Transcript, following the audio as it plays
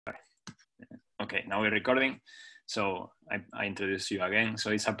Okay, now we're recording. So I introduce you again.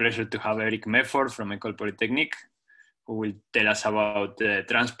 So it's a pleasure to have Eric Mefford from Ecole Polytechnique, who will tell us about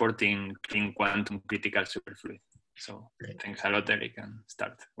transporting clean quantum critical superfluid. So thanks a lot, Eric, and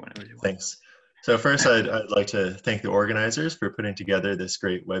start whenever you want. Thanks. So first, I'd like to thank the organizers for putting together this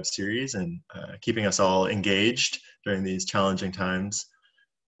great web series and keeping us all engaged during these challenging times.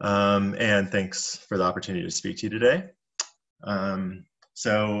 And thanks for the opportunity to speak to you today.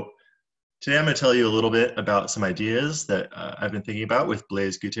 So today I'm going to tell you a little bit about some ideas that I've been thinking about with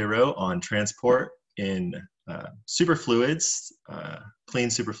Blaise Gutierrez on transport in superfluids, clean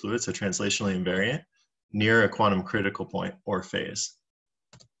superfluids, so translationally invariant, near a quantum critical point or phase.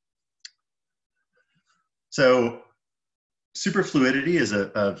 So superfluidity is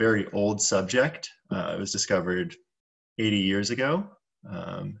a very old subject. It was discovered 80 years ago.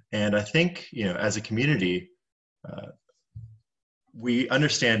 And I think, as a community, we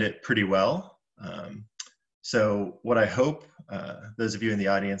understand it pretty well. So what I hope those of you in the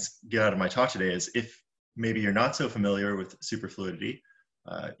audience get out of my talk today is, if maybe you're not so familiar with superfluidity,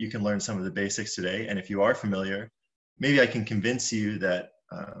 you can learn some of the basics today. And if you are familiar, maybe I can convince you that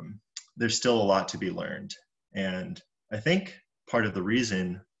there's still a lot to be learned. And I think part of the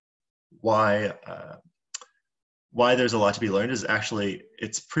reason why there's a lot to be learned is actually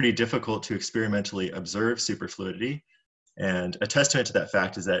it's pretty difficult to experimentally observe superfluidity. And a testament to that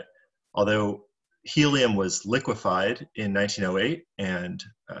fact is that although helium was liquefied in 1908 and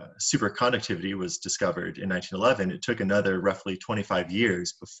superconductivity was discovered in 1911, it took another roughly 25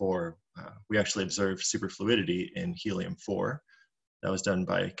 years before we actually observed superfluidity in helium-4. That was done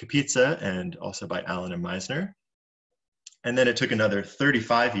by Kapitsa and also by Allen and Meissner. And then it took another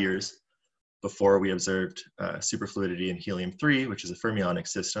 35 years before we observed superfluidity in helium-3, which is a fermionic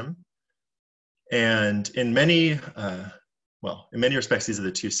system. And in many respects, these are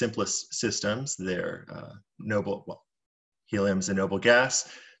the two simplest systems. They're helium's a noble gas.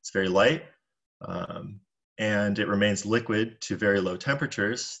 It's very light, and it remains liquid to very low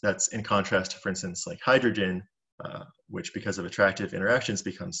temperatures. That's in contrast to, for instance, like hydrogen, which because of attractive interactions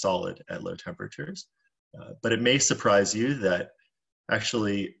becomes solid at low temperatures. But it may surprise you that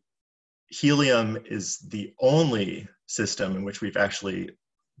actually helium is the only system in which we've actually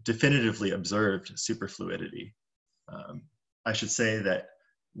definitively observed superfluidity. I should say that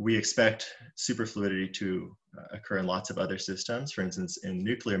we expect superfluidity to occur in lots of other systems, for instance, in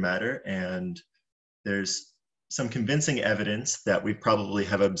nuclear matter, and there's some convincing evidence that we probably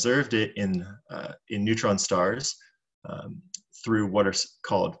have observed it in neutron stars through what are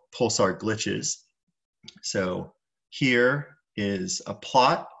called pulsar glitches. So here is a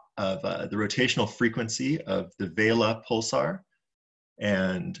plot of the rotational frequency of the Vela pulsar,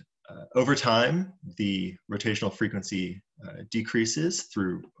 and over time, the rotational frequency decreases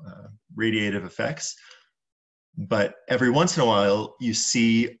through radiative effects. But every once in a while, you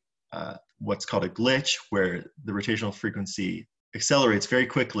see what's called a glitch, where the rotational frequency accelerates very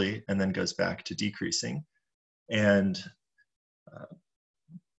quickly and then goes back to decreasing. And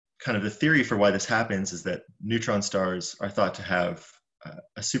kind of the theory for why this happens is that neutron stars are thought to have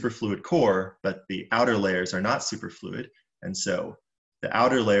a superfluid core, but the outer layers are not superfluid. And so the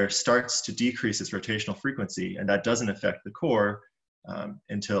outer layer starts to decrease its rotational frequency, and that doesn't affect the core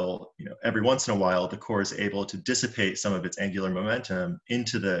until every once in a while the core is able to dissipate some of its angular momentum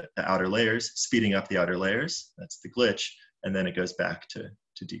into the outer layers, speeding up the outer layers. That's the glitch, and then it goes back to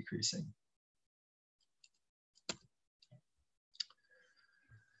decreasing.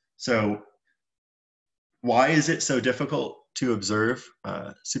 So why is it so difficult to observe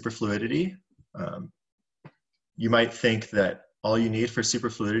superfluidity? You might think that all you need for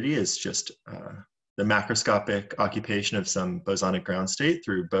superfluidity is just the macroscopic occupation of some bosonic ground state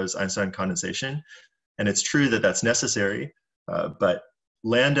through Bose-Einstein condensation. And it's true that that's necessary, but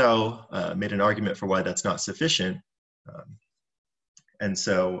Landau made an argument for why that's not sufficient. And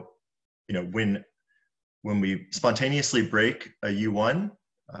so, when we spontaneously break a U1,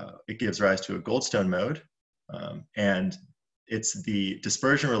 it gives rise to a Goldstone mode. And it's the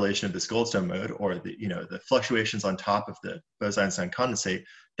dispersion relation of this Goldstone mode, or the fluctuations on top of the Bose-Einstein condensate,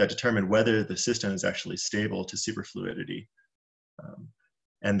 that determine whether the system is actually stable to superfluidity.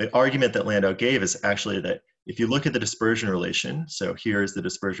 And the argument that Landau gave is actually that if you look at the dispersion relation, so here is the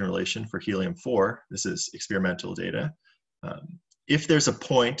dispersion relation for helium-4, this is experimental data. If there's a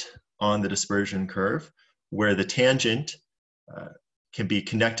point on the dispersion curve where the tangent can be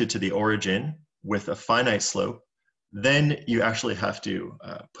connected to the origin with a finite slope, then you actually have to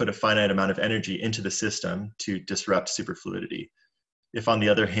put a finite amount of energy into the system to disrupt superfluidity. If on the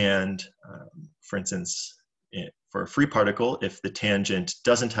other hand, for instance, for a free particle, if the tangent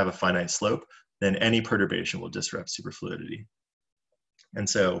doesn't have a finite slope, then any perturbation will disrupt superfluidity. And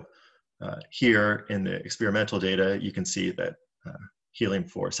so here in the experimental data, you can see that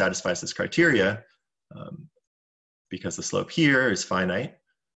helium-4 satisfies this criteria because the slope here is finite.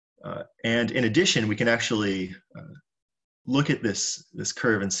 And in addition, we can actually look at this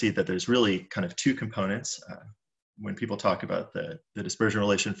curve and see that there's really kind of two components. When people talk about the dispersion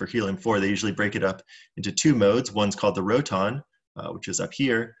relation for helium-4, they usually break it up into two modes. One's called the roton, which is up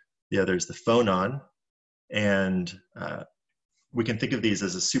here. The other is the phonon. And we can think of these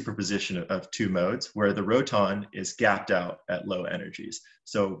as a superposition of two modes, where the roton is gapped out at low energies.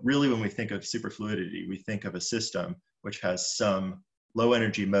 So really, when we think of superfluidity, we think of a system which has some low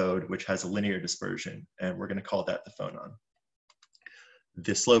energy mode which has a linear dispersion, and we're going to call that the phonon.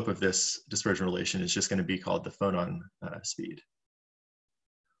 The slope of this dispersion relation is just going to be called the phonon speed.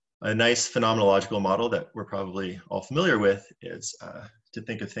 A nice phenomenological model that we're probably all familiar with is to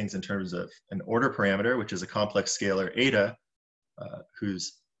think of things in terms of an order parameter, which is a complex scalar eta,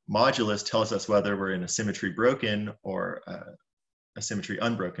 whose modulus tells us whether we're in a symmetry broken or a symmetry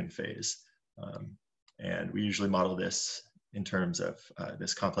unbroken phase. And we usually model this in terms of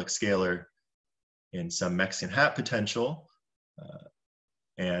this complex scalar in some Mexican hat potential,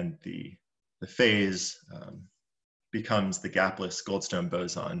 and the phase becomes the gapless Goldstone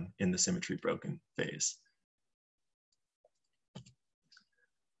boson in the symmetry broken phase.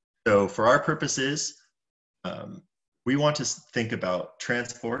 So for our purposes, we want to think about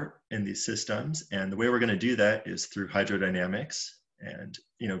transport in these systems, and the way we're going to do that is through hydrodynamics. And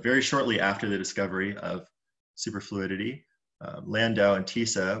very shortly after the discovery of superfluidity, Landau and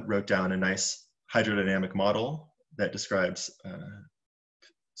Tisza wrote down a nice hydrodynamic model that describes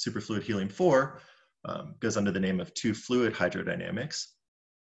superfluid helium-4, goes under the name of two-fluid hydrodynamics.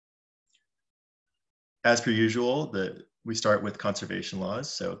 As per usual, we start with conservation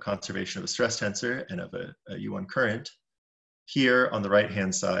laws, so conservation of a stress tensor and of a U1 current. Here on the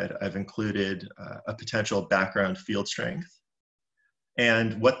right-hand side, I've included a potential background field strength.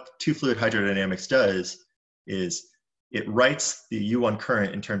 And what two-fluid hydrodynamics does is it writes the U1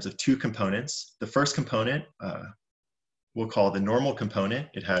 current in terms of two components. The first component we'll call the normal component.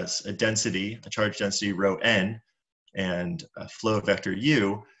 It has a density, a charge density rho n, and a flow vector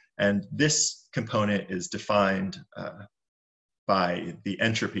u. And this component is defined by the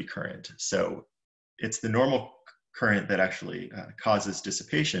entropy current. So it's the normal current that actually causes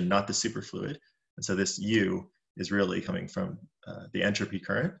dissipation, not the superfluid. And so this u is really coming from the entropy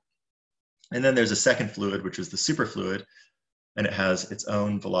current. And then there's a second fluid, which is the superfluid, and it has its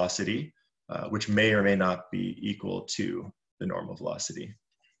own velocity, which may or may not be equal to the normal velocity.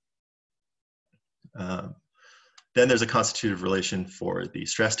 Then there's a constitutive relation for the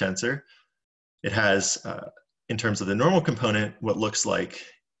stress tensor. It has, in terms of the normal component, what looks like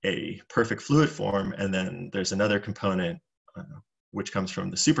a perfect fluid form, and then there's another component which comes from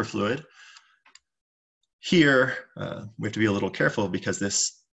the superfluid. Here, we have to be a little careful because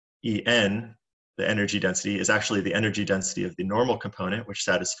this En, the energy density, is actually the energy density of the normal component, which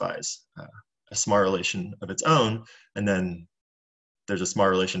satisfies a Smart relation of its own, and then there's a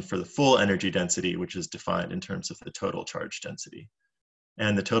Smart relation for the full energy density, which is defined in terms of the total charge density.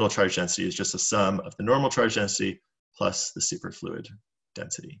 And the total charge density is just a sum of the normal charge density plus the superfluid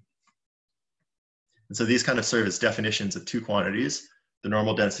density. And so these kind of serve as definitions of two quantities, the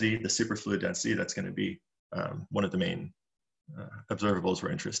normal density, the superfluid density. That's going to be one of the main observables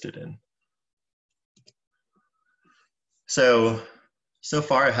we're interested in. So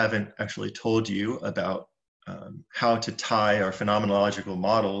far I haven't actually told you about how to tie our phenomenological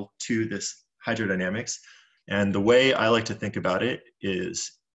model to this hydrodynamics. And the way I like to think about it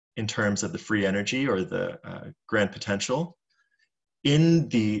is in terms of the free energy or the grand potential. In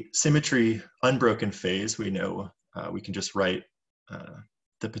the symmetry unbroken phase, we know we can just write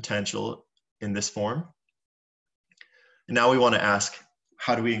the potential in this form. And now we want to ask,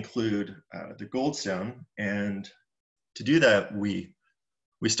 how do we include the Goldstone? And to do that, we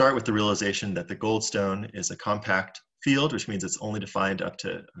start with the realization that the Goldstone is a compact field, which means it's only defined up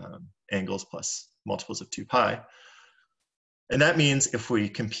to angles plus multiples of 2 pi. And that means if we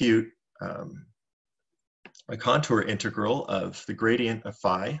compute a contour integral of the gradient of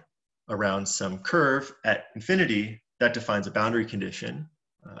phi around some curve at infinity, that defines a boundary condition.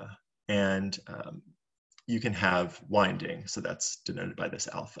 And you can have winding, so that's denoted by this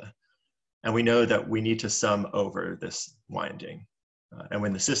alpha. And we know that we need to sum over this winding. And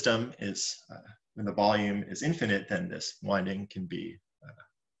when the system is, when the volume is infinite, then this winding can be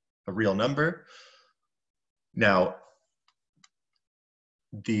a real number. Now,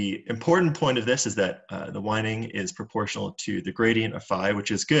 the important point of this is that the winding is proportional to the gradient of phi,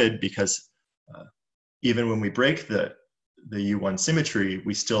 which is good because even when we break the U1 symmetry,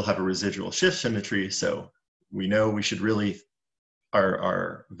 we still have a residual shift symmetry. So we know we should really,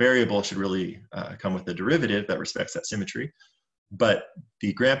 our variable should really come with a derivative that respects that symmetry. But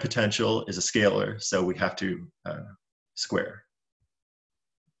the grant potential is a scalar, so we have to square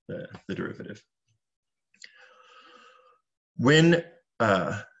the derivative. When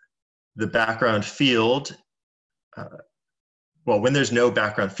the background field, when there's no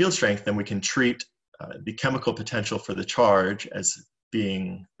background field strength, then we can treat the chemical potential for the charge as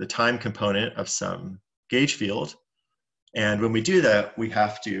being the time component of some gauge field. And when we do that, we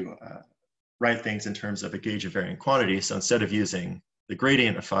have to write things in terms of a gauge invariant quantity. So instead of using the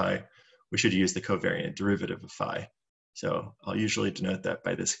gradient of phi, we should use the covariant derivative of phi. So I'll usually denote that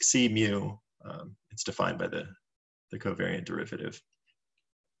by this C mu. It's defined by the covariant derivative.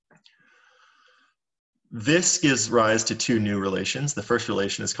 This gives rise to two new relations. The first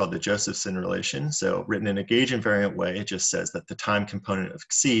relation is called the Josephson relation. So written in a gauge invariant way, it just says that the time component of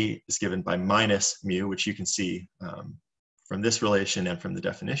C is given by minus mu, which you can see from this relation and from the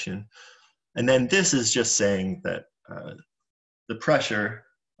definition. And then this is just saying that the pressure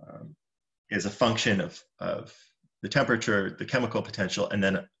is a function of the temperature, the chemical potential, and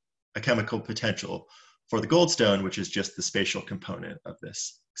then a chemical potential for the Goldstone, which is just the spatial component of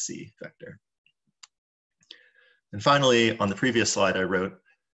this C vector. And finally, on the previous slide, I wrote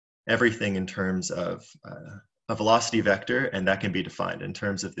everything in terms of a velocity vector, and that can be defined in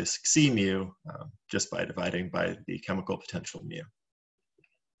terms of this C mu just by dividing by the chemical potential mu.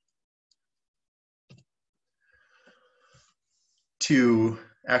 To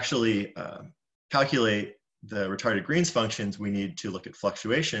actually calculate the retarded Green's functions, we need to look at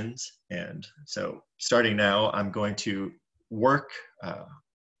fluctuations. And so starting now, I'm going to work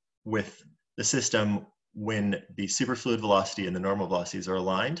with the system when the superfluid velocity and the normal velocities are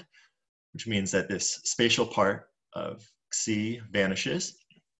aligned, which means that this spatial part of C vanishes.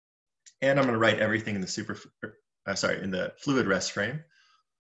 And I'm going to write everything in the in the fluid rest frame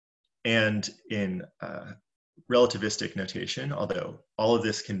and in relativistic notation, although all of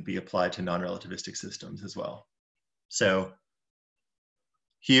this can be applied to non-relativistic systems as well. So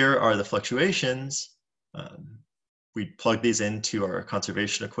here are the fluctuations. We plug these into our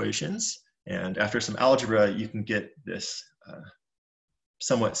conservation equations. And after some algebra, you can get this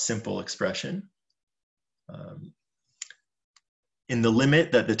somewhat simple expression. In the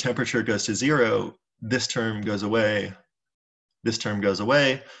limit that the temperature goes to 0, this term goes away, this term goes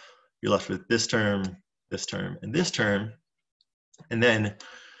away. You're left with this term, and this term. And then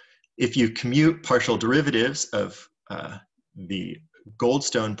if you commute partial derivatives of the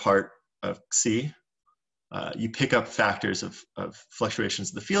Goldstone part of C, you pick up factors of fluctuations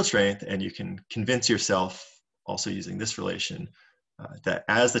of the field strength, and you can convince yourself, also using this relation, that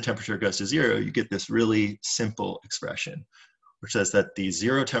as the temperature goes to 0, you get this really simple expression, which says that the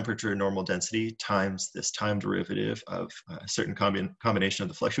 0 temperature normal density times this time derivative of a certain combination of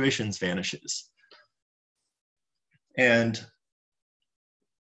the fluctuations vanishes. And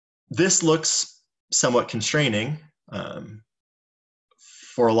this looks somewhat constraining.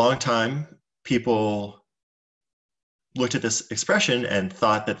 For a long time, people looked at this expression and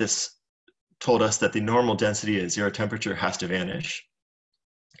thought that this told us that the normal density at 0 temperature has to vanish.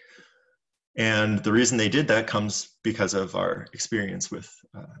 And the reason they did that comes because of our experience with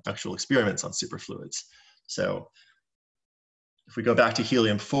actual experiments on superfluids. So if we go back to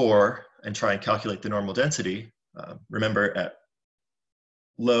helium-4 and try and calculate the normal density, remember at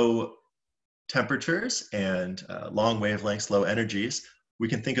low temperatures and long wavelengths, low energies, we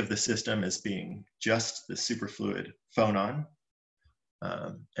can think of the system as being just the superfluid phonon.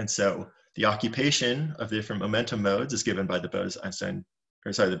 And so the occupation of the different momentum modes is given by the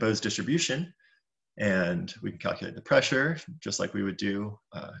the Bose distribution. And we can calculate the pressure, just like we would do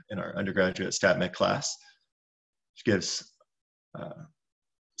in our undergraduate stat mech class, which gives,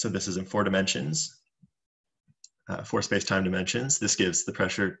 so this is in 4 dimensions, 4 space-time dimensions. This gives the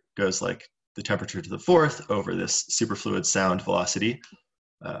pressure goes like the temperature to the 4th over this superfluid sound velocity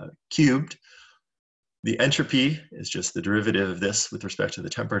cubed. The entropy is just the derivative of this with respect to the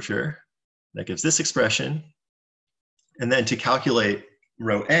temperature. That gives this expression. And then to calculate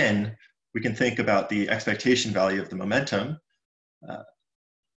rho n, we can think about the expectation value of the momentum.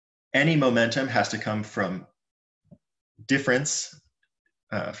 Any momentum has to come from difference,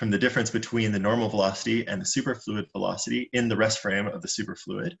 from the difference between the normal velocity and the superfluid velocity in the rest frame of the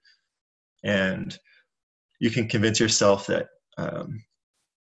superfluid. And you can convince yourself that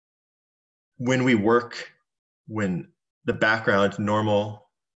when the background normal,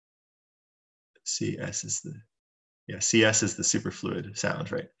 CS is the, yeah, CS is the superfluid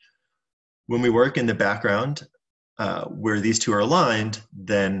sound, right? When we work in the background where these two are aligned,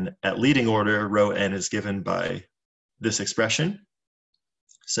 then at leading order, rho n is given by this expression.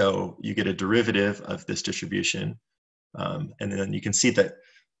 So you get a derivative of this distribution. And then you can see that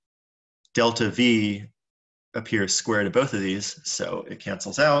delta V appears square to both of these, so it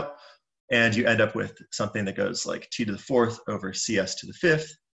cancels out. And you end up with something that goes like t to the fourth over cs to the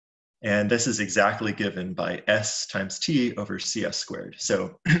fifth. And this is exactly given by s times t over cs squared.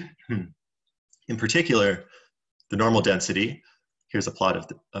 So in particular, the normal density, here's a plot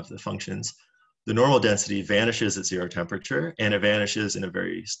of the functions. The normal density vanishes at 0 temperature, and it vanishes in a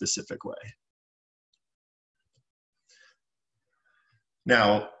very specific way.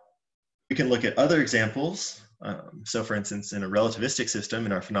 Now, we can look at other examples. So for instance, in a relativistic system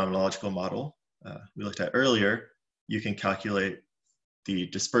in our phenomenological model we looked at earlier, you can calculate the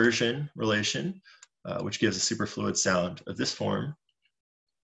dispersion relation, which gives a superfluid sound of this form.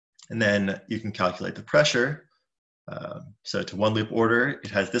 And then you can calculate the pressure. So to one loop order, it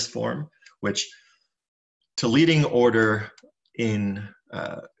has this form, which to leading order in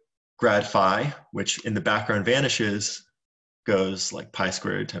grad phi, which in the background vanishes, goes like pi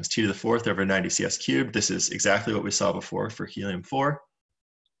squared times t to the fourth over 90 cs cubed. This is exactly what we saw before for helium-4.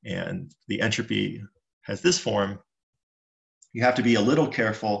 And the entropy has this form. You have to be a little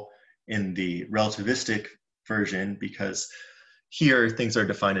careful in the relativistic version because here things are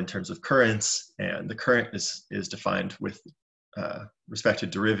defined in terms of currents, and the current is defined with respect to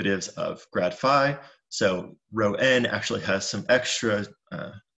derivatives of grad phi. So rho n actually has some extra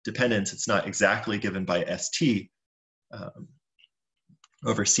dependence. It's not exactly given by st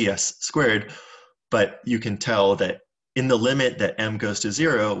over cs squared, but you can tell that in the limit that m goes to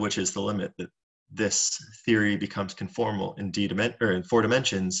 0, which is the limit that this theory becomes conformal in 4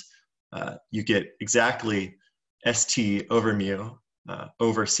 dimensions, you get exactly st over mu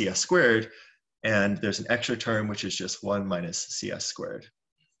over cs squared, and there's an extra term which is just 1 minus cs squared.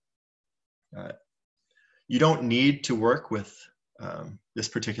 You don't need to work with this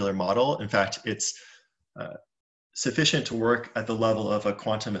particular model. In fact, it's sufficient to work at the level of a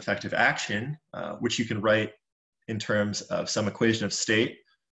quantum effective action, which you can write in terms of some equation of state,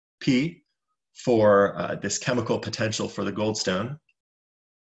 P, for this chemical potential for the goldstone.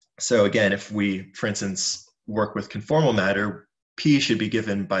 So again, if we, for instance, work with conformal matter, P should be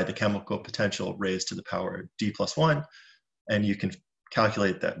given by the chemical potential raised to the power d+1, and you can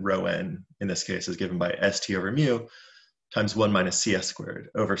calculate that rho n, in this case, is given by st over mu times 1 minus cs squared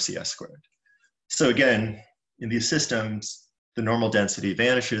over cs squared. So again, in these systems, the normal density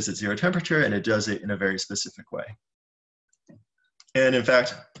vanishes at 0 temperature, and it does it in a very specific way. And in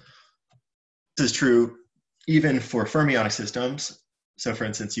fact, this is true even for fermionic systems. So for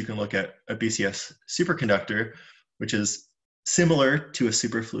instance, you can look at a BCS superconductor, which is similar to a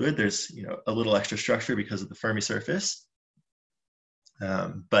superfluid. There's a little extra structure because of the Fermi surface.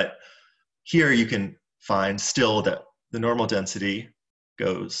 But here you can find still that the normal density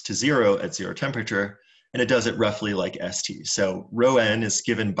goes to 0 at 0 temperature, and it does it roughly like st. So rho n is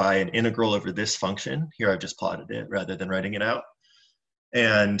given by an integral over this function. Here I've just plotted it rather than writing it out.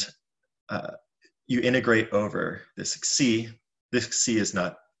 And you integrate over this c. This c is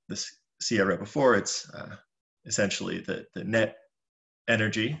not this c I wrote before. It's essentially the net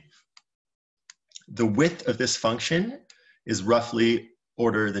energy. The width of this function is roughly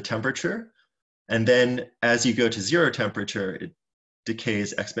order the temperature. And then as you go to 0 temperature, it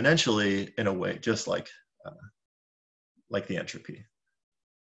decays exponentially in a way just like the entropy.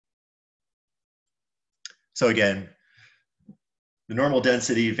 So again, the normal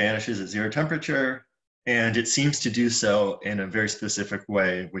density vanishes at 0 temperature, and it seems to do so in a very specific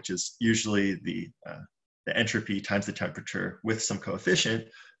way, which is usually the entropy times the temperature with some coefficient,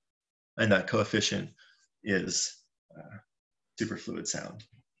 and that coefficient is superfluid sound.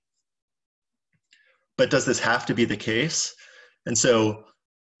 But does this have to be the case? And so,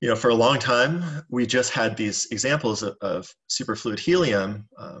 for a long time, we just had these examples of superfluid helium.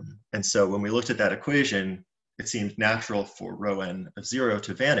 And so when we looked at that equation, it seemed natural for rho n of 0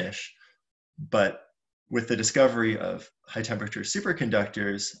 to vanish. But with the discovery of high temperature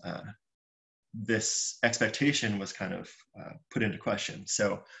superconductors, this expectation was kind of put into question.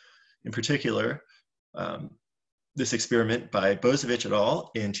 So in particular, this experiment by Bozovic et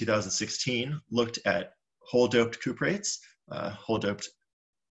al. In 2016 looked at whole doped cuprates, whole doped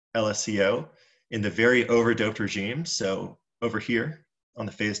LSCO in the very overdoped regime. So over here on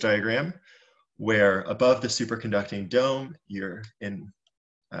the phase diagram, where above the superconducting dome, you're in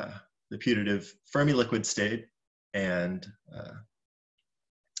the putative Fermi liquid state, And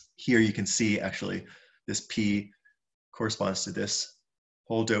here you can see actually this P corresponds to this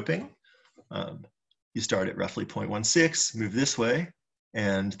whole doping. You start at roughly 0.16, move this way,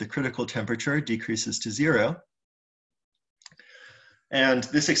 and the critical temperature decreases to 0. And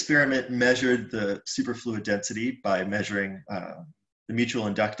this experiment measured the superfluid density by measuring the mutual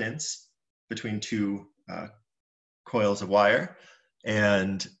inductance between two coils of wire.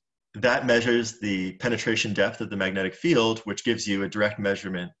 And that measures the penetration depth of the magnetic field, which gives you a direct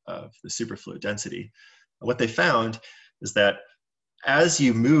measurement of the superfluid density. And what they found is that as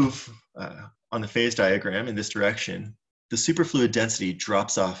you move on the phase diagram in this direction, the superfluid density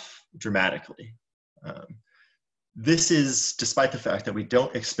drops off dramatically. This is despite the fact that we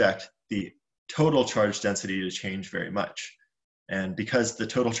don't expect the total charge density to change very much. And because the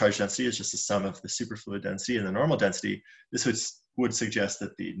total charge density is just the sum of the superfluid density and the normal density, this would suggest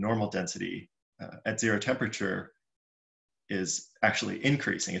that the normal density at 0 temperature is actually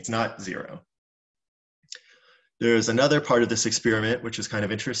increasing. It's not 0. There's another part of this experiment which is kind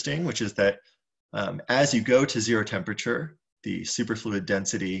of interesting, which is that as you go to 0 temperature, the superfluid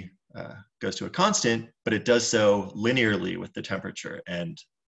density goes to a constant, but it does so linearly with the temperature. And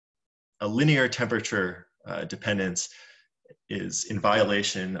a linear temperature dependence is in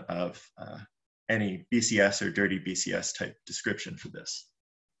violation of any BCS or dirty BCS type description for this.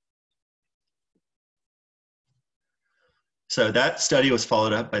 So that study was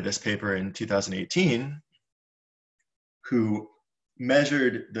followed up by this paper in 2018, who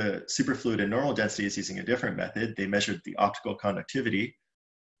measured the superfluid and normal densities using a different method. They measured the optical conductivity.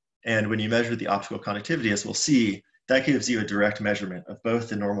 And when you measure the optical conductivity, as we'll see, that gives you a direct measurement of both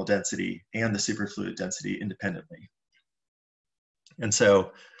the normal density and the superfluid density independently. And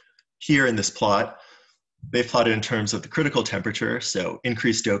so here in this plot, they've plotted in terms of the critical temperature. So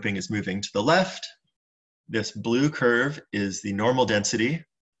increased doping is moving to the left. This blue curve is the normal density.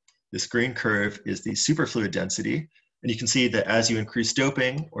 This green curve is the superfluid density. And you can see that as you increase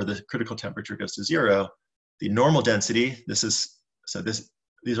doping or the critical temperature goes to 0, the normal density,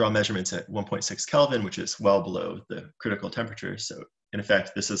 these are all measurements at 1.6 Kelvin, which is well below the critical temperature. So in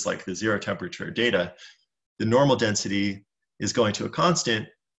effect, this is like the 0 temperature data. The normal density is going to a constant,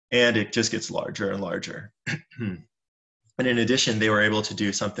 and it just gets larger and larger. And in addition, they were able to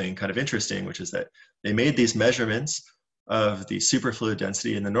do something kind of interesting, which is that they made these measurements of the superfluid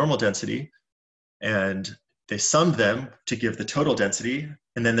density and the normal density, and they summed them to give the total density.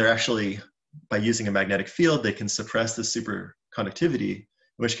 And then they're actually, by using a magnetic field, they can suppress the superconductivity, in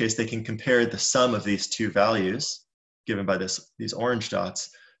which case they can compare the sum of these two values, given by these orange dots,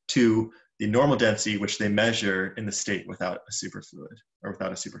 to the normal density, which they measure in the state without a superfluid or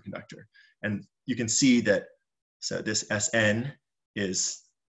without a superconductor. And you can see that, so this Sn is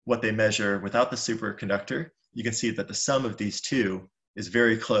what they measure without the superconductor. You can see that the sum of these two is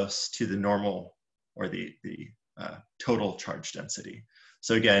very close to the normal or the total charge density.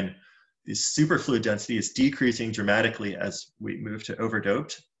 So again, the superfluid density is decreasing dramatically as we move to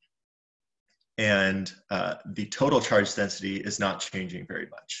overdoped, and the total charge density is not changing very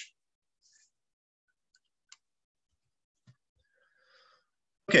much.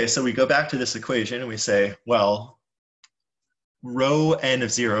 Okay, so we go back to this equation and we say, well, rho n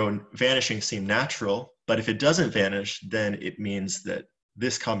of 0 vanishing seem natural, but if it doesn't vanish, then it means that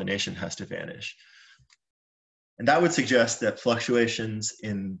this combination has to vanish. And that would suggest that fluctuations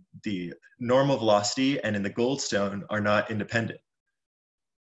in the normal velocity and in the goldstone are not independent.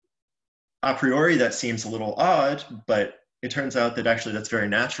 A priori, that seems a little odd, but it turns out that actually that's very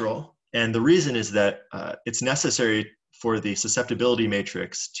natural. And the reason is that it's necessary for the susceptibility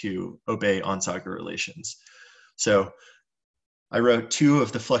matrix to obey Onsager relations. So I wrote two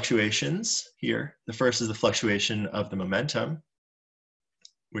of the fluctuations here. The first is the fluctuation of the momentum,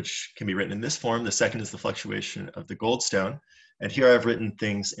 which can be written in this form. The second is the fluctuation of the goldstone. And here I've written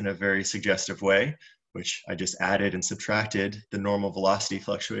things in a very suggestive way, which I just added and subtracted the normal velocity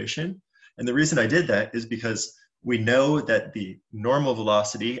fluctuation. And the reason I did that is because we know that the normal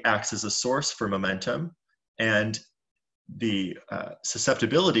velocity acts as a source for momentum, and the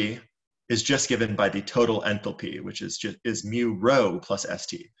susceptibility is just given by the total enthalpy, which is mu rho plus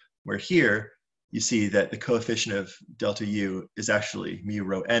st, where here you see that the coefficient of delta U is actually mu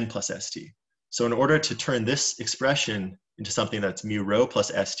rho n plus st. So in order to turn this expression into something that's mu rho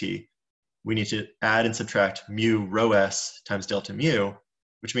plus st, we need to add and subtract mu rho s times delta mu,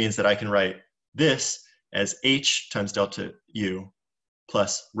 which means that I can write this as h times delta U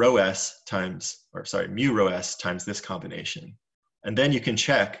plus rho s times, or sorry, mu rho s times this combination. And then you can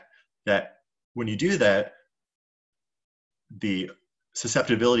check that when you do that, the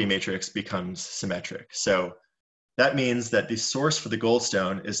susceptibility matrix becomes symmetric. So that means that the source for the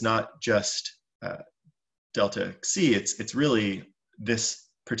goldstone is not just delta C, it's really this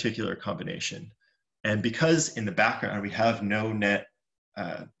particular combination. And because in the background we have no net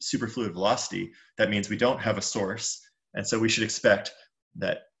superfluid velocity, that means we don't have a source. And so we should expect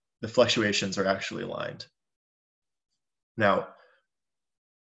that the fluctuations are actually aligned. Now,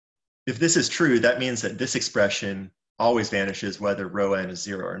 if this is true, that means that this expression always vanishes whether rho n is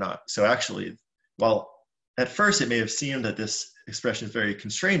 0 or not. So actually, while at first it may have seemed that this expression is very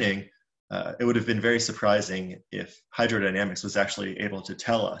constraining, it would have been very surprising if hydrodynamics was actually able to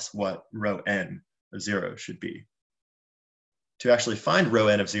tell us what rho n of 0 should be. To actually find rho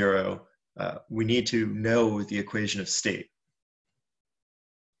n of 0, we need to know the equation of state.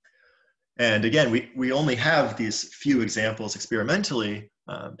 And again, we only have these few examples experimentally,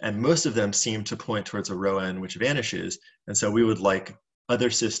 and most of them seem to point towards a rho n which vanishes. And so we would like other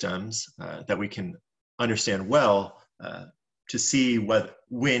systems that we can understand well to see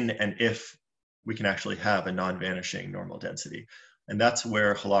when and if we can actually have a non-vanishing normal density. And that's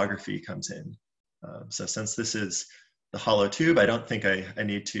where holography comes in. So since this is the hollow tube, I don't think I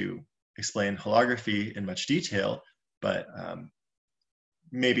need to explain holography in much detail, but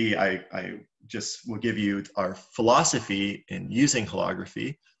maybe I just will give you our philosophy in using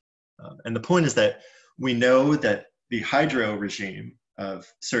holography. And the point is that we know that the hydro regime of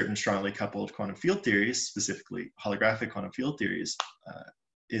certain strongly coupled quantum field theories, specifically holographic quantum field theories,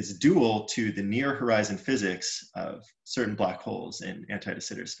 is dual to the near horizon physics of certain black holes in anti-de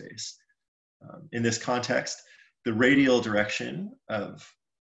Sitter space. In this context, the radial direction of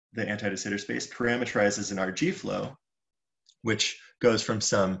the anti-de Sitter space parameterizes an RG flow, which goes from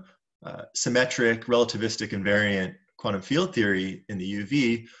some symmetric, relativistic invariant quantum field theory in the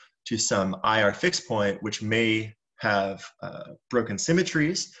UV to some IR fixed point, which may have broken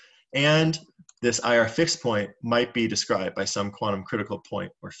symmetries. And this IR fixed point might be described by some quantum critical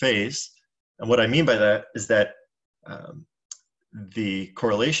point or phase. And what I mean by that is that the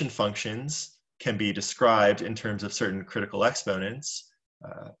correlation functions can be described in terms of certain critical exponents.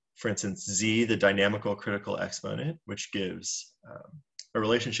 For instance, Z, the dynamical critical exponent, which gives a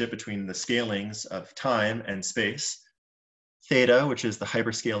relationship between the scalings of time and space. Theta, which is the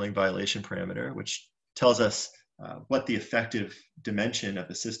hyperscaling violation parameter, which tells us what the effective dimension of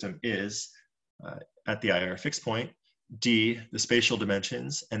the system is at the IR fixed point. D, the spatial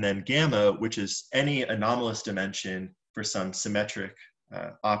dimensions, and then gamma, which is any anomalous dimension for some symmetric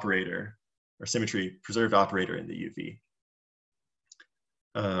operator or symmetry preserved operator in the UV.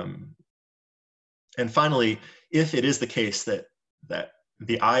 And finally, if it is the case that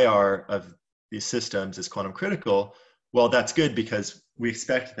the IR of these systems is quantum critical, well, that's good because we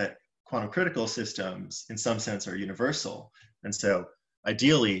expect that quantum critical systems in some sense are universal. And so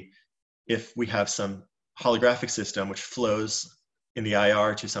ideally, if we have some holographic system which flows in the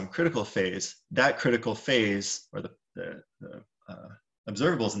IR to some critical phase, that critical phase, or the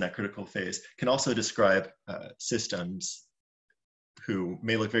observables in that critical phase, can also describe systems who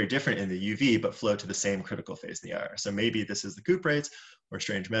may look very different in the UV but flow to the same critical phase in the IR. So maybe this is the cuprates or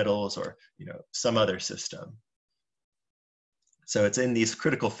strange metals or some other system. So it's in these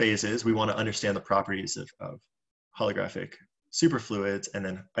critical phases we want to understand the properties of holographic superfluids, and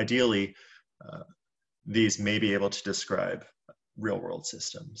then ideally these may be able to describe real-world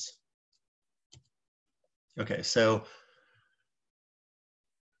systems. Okay, so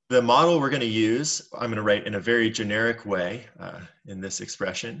the model we're going to use, I'm going to write in a very generic way in this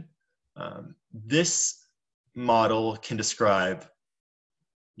expression. This model can describe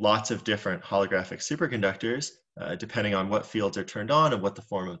lots of different holographic superconductors depending on what fields are turned on and what the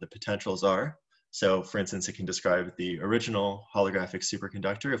form of the potentials are. So for instance, it can describe the original holographic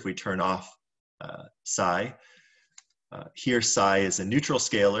superconductor if we turn off psi. Here psi is a neutral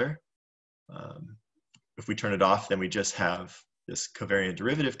scalar. If we turn it off, then we just have this covariant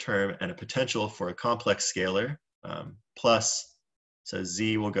derivative term and a potential for a complex scalar plus, so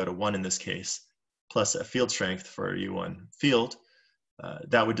Z will go to 1 in this case, plus a field strength for U1 field.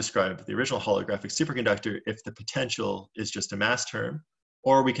 That would describe the original holographic superconductor if the potential is just a mass term,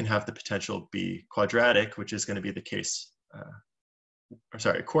 or we can have the potential be quadratic, which is going to be the case,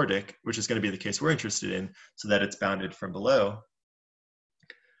 quartic, which is going to be the case we're interested in, so that it's bounded from below.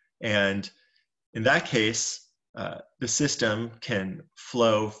 And in that case, the system can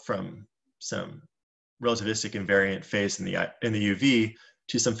flow from some relativistic invariant phase in the UV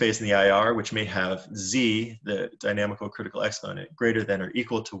to some phase in the IR, which may have Z, the dynamical critical exponent, greater than or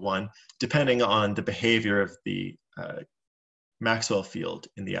equal to 1, depending on the behavior of the Maxwell field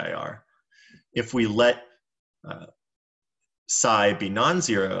in the IR. If we let psi be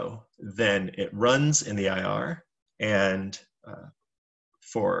non-zero, then it runs in the IR, And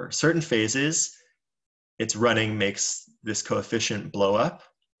for certain phases, its running makes this coefficient blow up.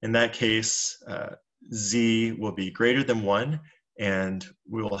 In that case, z will be greater than 1, and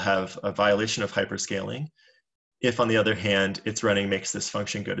we will have a violation of hyperscaling. If, on the other hand, its running makes this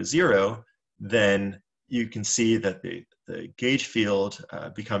function go to 0, then you can see that the gauge field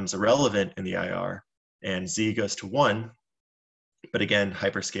becomes irrelevant in the IR, and z goes to 1. But again,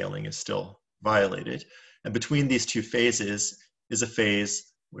 hyperscaling is still violated. And between these two phases is a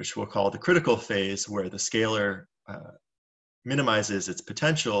phase which we'll call the critical phase, where the scalar minimizes its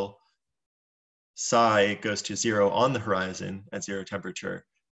potential. Psi goes to 0 on the horizon at 0 temperature,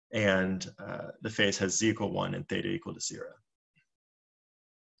 and the phase has z equal 1 and theta equal to 0.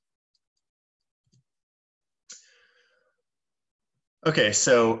 Okay,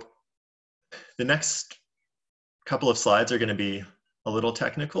 so the next couple of slides are going to be a little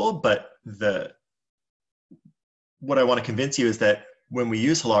technical, but what I want to convince you is that when we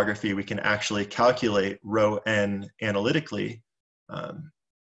use holography, we can actually calculate rho n analytically.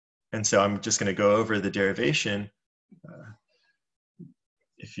 And so I'm just going to go over the derivation.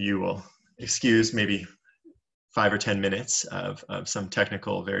 If you will excuse maybe 5 or 10 minutes of some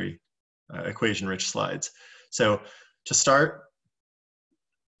technical, very equation-rich slides. So to start,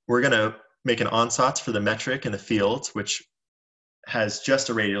 we're going to make an ansatz for the metric and the fields, which has just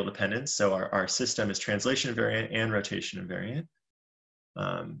a radial dependence. So our system is translation invariant and rotation invariant.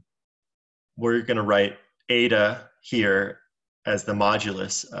 We're going to write eta here as the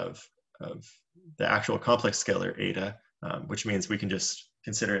modulus of the actual complex scalar eta, which means we can just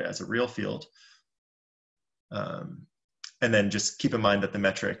consider it as a real field. And then just keep in mind that the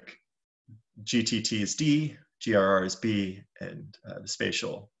metric GTT is D, GRR is B, and the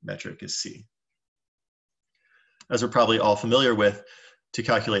spatial metric is C. As we're probably all familiar with, to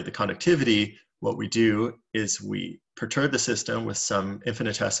calculate the conductivity, what we do is we perturb the system with some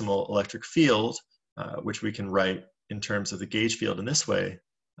infinitesimal electric field, which we can write in terms of the gauge field in this way,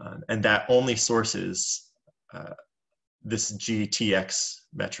 and that only sources this GTX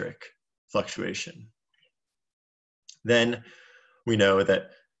metric fluctuation. Then we know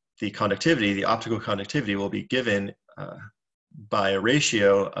that the conductivity, the optical conductivity, will be given by a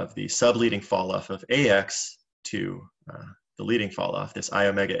ratio of the subleading falloff of AX to the leading falloff. This I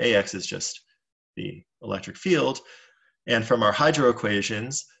omega AX is just the electric field. And from our hydro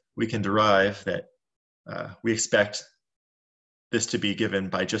equations, we can derive that we expect this to be given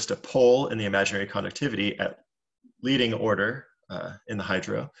by just a pole in the imaginary conductivity at leading order in the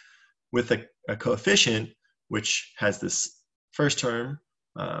hydro, with a coefficient which has this first term,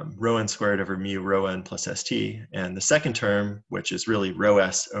 rho n squared over mu rho n plus st, and the second term, which is really rho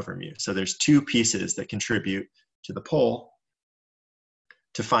s over mu. So there's two pieces that contribute to the pole.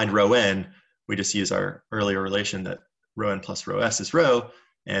 To find rho n, we just use our earlier relation that rho n plus rho s is rho,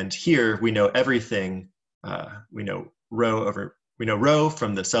 and here we know everything. We know rho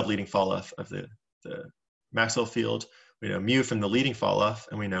from the subleading falloff of the Maxwell field. We know mu from the leading falloff,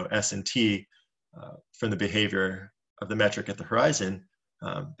 and we know s and t from the behavior of the metric at the horizon.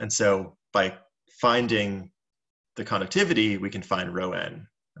 And so by finding the conductivity, we can find rho n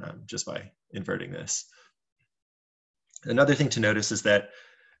just by inverting this. Another thing to notice is that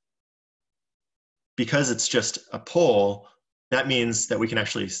because it's just a pole, that means that we can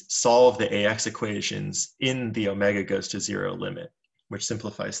actually solve the AX equations in the omega goes to 0 limit, which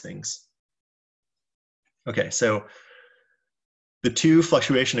simplifies things. Okay, so the two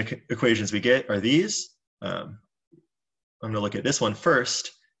fluctuation equations we get are these. I'm going to look at this one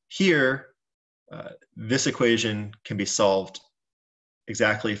first. Here, this equation can be solved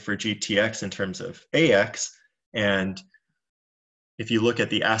exactly for GTX in terms of AX. And if you look at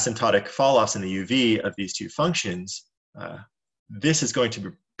the asymptotic falloffs in the UV of these two functions, this is going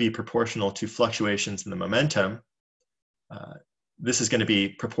to be proportional to fluctuations in the momentum. This is going to be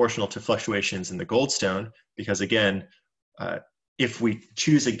proportional to fluctuations in the Goldstone, because again, if we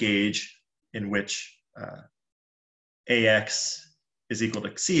choose a gauge in which AX is equal to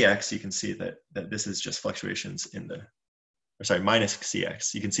CX, you can see that this is just fluctuations in the, or sorry, minus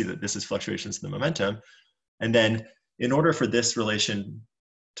CX. You can see that this is fluctuations in the momentum. And then in order for this relation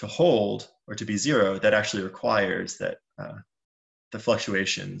to hold or to be 0, that actually requires that the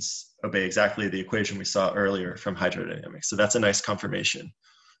fluctuations obey exactly the equation we saw earlier from hydrodynamics. So that's a nice confirmation.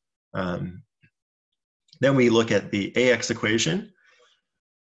 Then we look at the AX equation.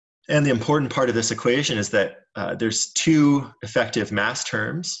 And the important part of this equation is that there's two effective mass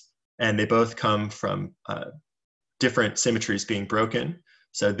terms, and they both come from different symmetries being broken.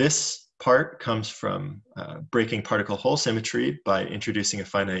 So this part comes from breaking particle-hole symmetry by introducing a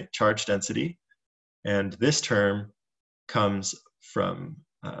finite charge density. And this term comes from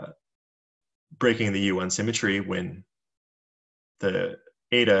breaking the U1 symmetry when the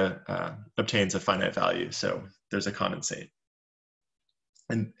eta obtains a finite value. So there's a condensate.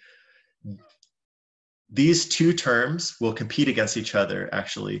 And these two terms will compete against each other,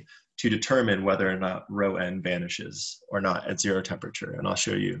 actually, to determine whether or not rho n vanishes or not at 0 temperature. And I'll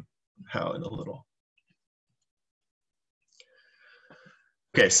show you how in a little.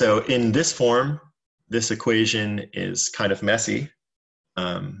 Okay, so in this form, this equation is kind of messy,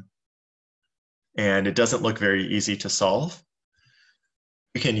 and it doesn't look very easy to solve.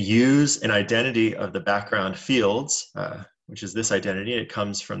 We can use an identity of the background fields, which is this identity. It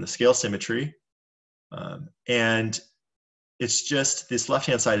comes from the scale symmetry. And it's just, this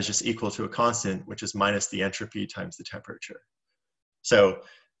left-hand side is just equal to a constant, which is minus the entropy times the temperature. So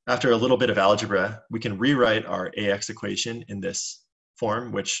after a little bit of algebra, we can rewrite our AX equation in this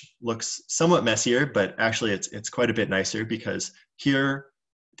form, which looks somewhat messier, but actually it's quite a bit nicer, because here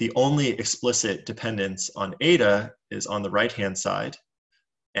the only explicit dependence on eta is on the right-hand side,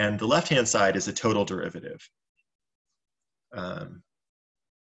 and the left-hand side is a total derivative.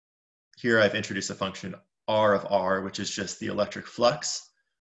 Here I've introduced a function R of R, which is just the electric flux.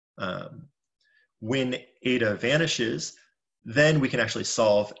 When eta vanishes, then we can actually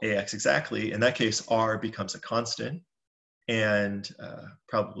solve AX exactly. In that case, R becomes a constant. And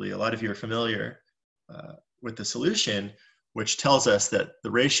probably a lot of you are familiar with the solution, which tells us that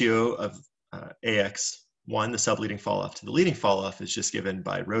the ratio of AX1, the subleading falloff, to the leading falloff is just given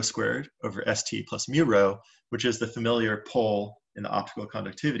by rho squared over ST plus mu rho, which is the familiar pole in the optical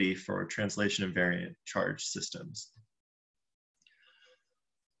conductivity for translation invariant charge systems.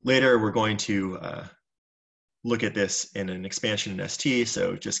 Later, we're going to look at this in an expansion in ST,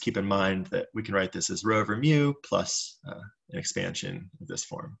 so just keep in mind that we can write this as rho over mu plus an expansion of this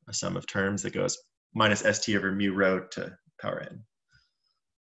form, a sum of terms that goes minus ST over mu rho to power n.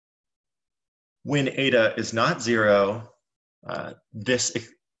 When eta is not 0, this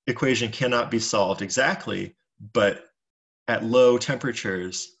equation cannot be solved exactly, but at low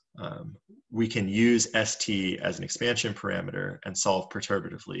temperatures, we can use ST as an expansion parameter and solve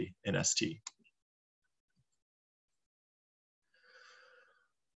perturbatively in ST.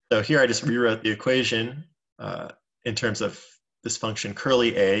 So here I just rewrote the equation in terms of this function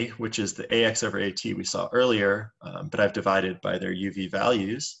curly A, which is the AX over AT we saw earlier, but I've divided by their UV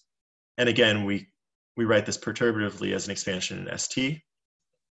values. And again, we write this perturbatively as an expansion in ST.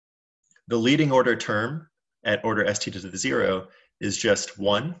 The leading order term at order ST to the 0 is just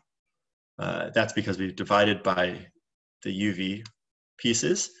 1. That's because we've divided by the UV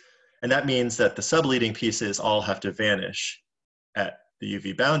pieces. And that means that the subleading pieces all have to vanish at the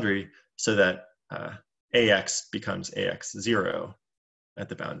UV boundary so that AX becomes AX0 at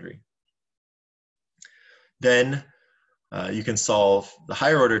the boundary. Then you can solve the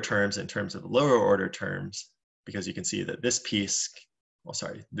higher order terms in terms of the lower order terms, because you can see that this piece, well,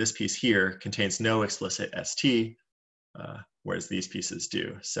 sorry, this piece here contains no explicit ST, whereas these pieces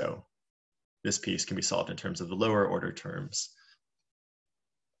do. So this piece can be solved in terms of the lower order terms.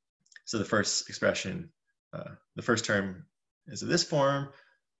 So the first expression, the first term is of this form.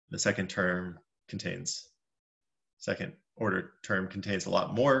 The second order term contains a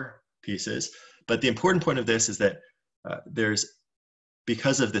lot more pieces. But the important point of this is that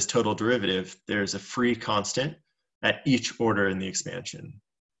because of this total derivative, there's a free constant at each order in the expansion.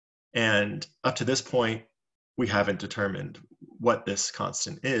 And up to this point, we haven't determined what this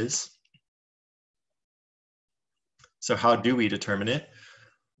constant is. So how do we determine it?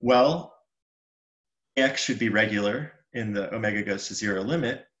 Well, X should be regular in the omega goes to 0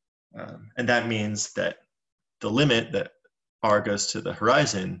 limit. And that means that the limit that R goes to the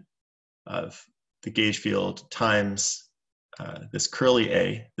horizon of the gauge field times this curly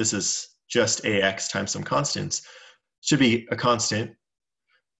A, this is just AX times some constants, should be a constant.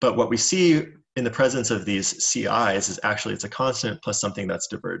 But what we see in the presence of these CIs is actually it's a constant plus something that's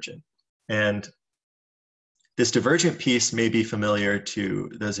divergent. And this divergent piece may be familiar to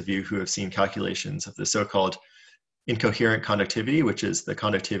those of you who have seen calculations of the so-called incoherent conductivity, which is the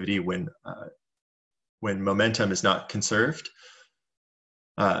conductivity when momentum is not conserved.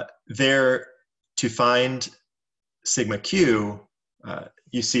 There, to find sigma q,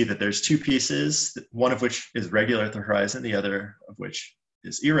 you see that there's two pieces, one of which is regular at the horizon, the other of which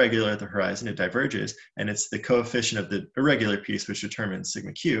is irregular at the horizon. It diverges, and it's the coefficient of the irregular piece which determines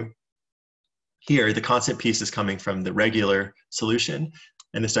sigma q. Here, the constant piece is coming from the regular solution,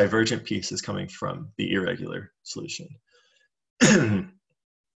 and this divergent piece is coming from the irregular solution.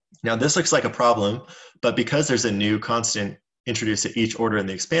 Now, this looks like a problem, but because there's a new constant introduced at each order in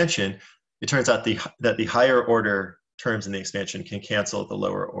the expansion, it turns out that the higher order terms in the expansion can cancel the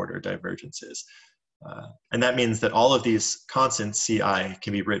lower order divergences. And that means that all of these constants, Ci,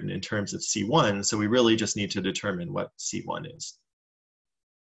 can be written in terms of C1, so we really just need to determine what C1 is.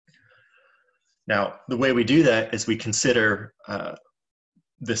 Now, the way we do that is we consider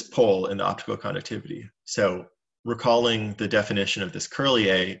this pole in the optical conductivity. So recalling the definition of this curly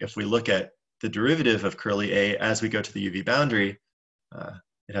A, if we look at the derivative of curly A as we go to the UV boundary,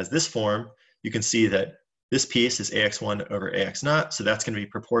 it has this form. You can see that this piece is AX1 over AX0, so that's going to be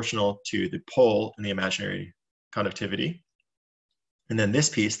proportional to the pole in the imaginary conductivity. And then this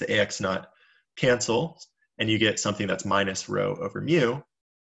piece, the AX0, cancels, and you get something that's minus rho over mu.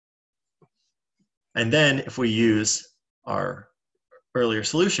 And then if we use our earlier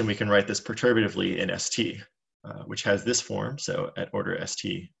solution, we can write this perturbatively in ST, which has this form. So at order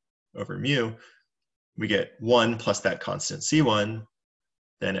ST over mu, we get 1 plus that constant C1,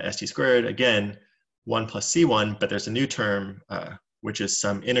 then at ST squared, again, 1 plus C1, but there's a new term, which is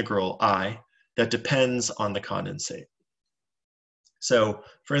some integral I, that depends on the condensate. So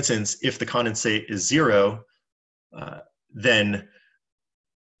for instance, if the condensate is 0, then,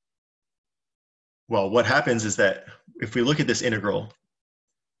 well, what happens is that if we look at this integral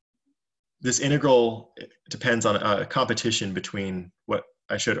depends on a competition between what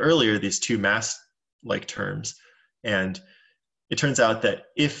I showed earlier, these two mass-like terms. And it turns out that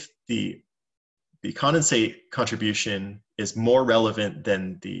if the condensate contribution is more relevant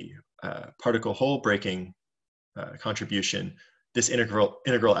than the particle hole breaking contribution, this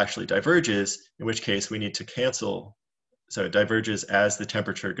integral actually diverges, in which case we need to cancel. So it diverges as the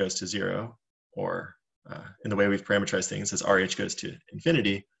temperature goes to 0, or in the way we've parameterized things, as RH goes to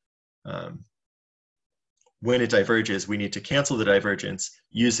infinity. When it diverges, we need to cancel the divergence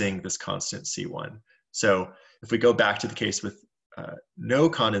using this constant C1. So if we go back to the case with no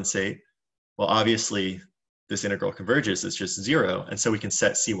condensate, well, obviously this integral converges, it's just 0, and so we can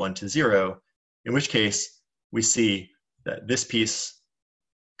set C1 to 0, in which case we see that this piece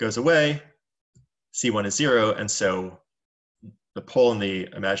goes away, C1 is 0, and so the pole in the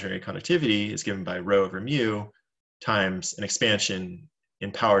imaginary conductivity is given by rho over mu times an expansion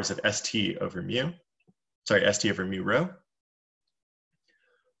in powers of ST over mu, ST over mu rho.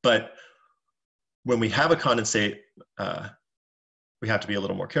 But when we have a condensate, we have to be a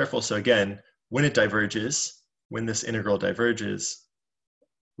little more careful. So again, when it diverges, when this integral diverges,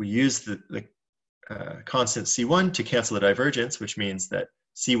 we use the constant C1 to cancel the divergence, which means that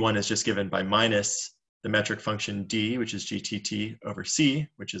C1 is just given by minus the metric function d, which is gtt over c,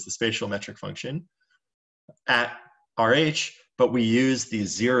 which is the spatial metric function, at RH, but we use the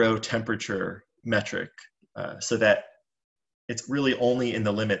 0 temperature metric so that it's really only in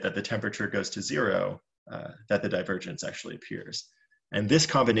the limit that the temperature goes to 0 that the divergence actually appears. And this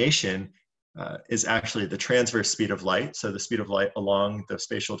combination is actually the transverse speed of light, so the speed of light along the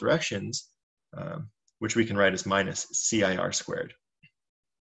spatial directions, which we can write as minus CIR squared.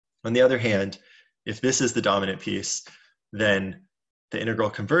 On the other hand, if this is the dominant piece, then the integral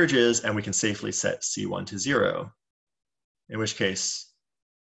converges and we can safely set C1 to 0, in which case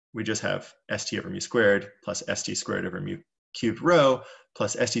we just have ST over mu squared plus ST squared over mu cubed rho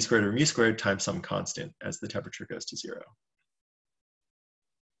plus ST squared over mu squared times some constant as the temperature goes to 0.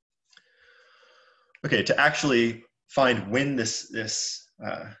 Okay, to actually find when this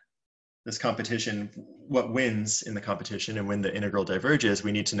competition, what wins in the competition and when the integral diverges,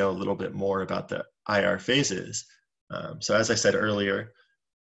 we need to know a little bit more about the IR phases. So as I said earlier,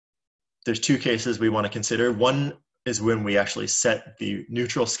 there's two cases we want to consider. One is when we actually set the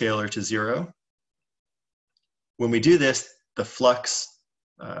neutral scalar to 0. When we do this, the flux,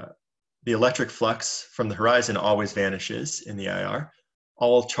 the electric flux from the horizon always vanishes in the IR.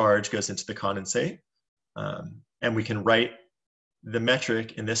 All charge goes into the condensate. And we can write the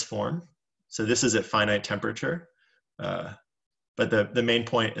metric in this form. So this is at finite temperature. But the main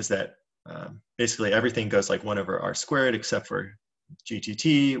point is that basically everything goes like 1 over r squared except for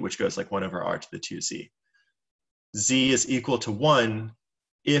GTT, which goes like 1 over r to the 2z. Z is equal to 1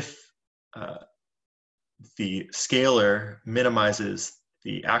 if the scalar minimizes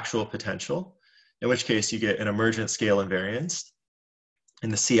the actual potential, in which case you get an emergent scale invariance.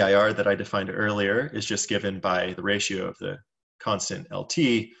 And the CIR that I defined earlier is just given by the ratio of the constant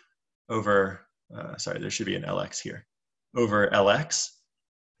LT over, sorry, there should be an LX here, over LX.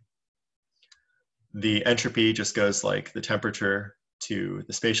 The entropy just goes like the temperature to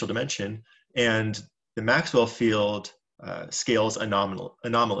the spatial dimension, and the Maxwell field scales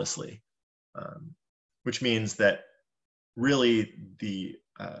anomalously, which means that really the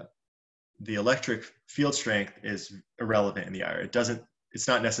electric field strength is irrelevant in the IR. It doesn't it's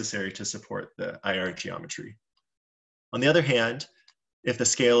not necessary to support the IR geometry. On the other hand, if the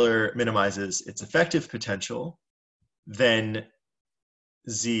scalar minimizes its effective potential, then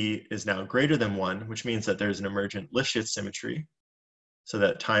Z is now greater than 1, which means that there's an emergent Lifshitz symmetry, so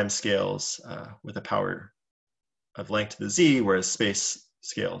that time scales with a power of length to the Z, whereas space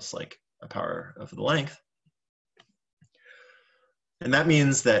scales like a power of the length. And that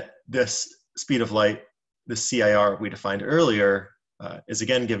means that this speed of light, the CIR we defined earlier, is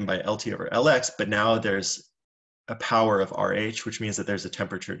again given by LT over Lx, but now there's a power of RH, which means that there's a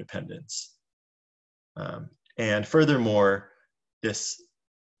temperature dependence. And furthermore,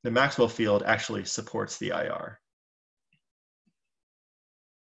 the Maxwell field actually supports the IR.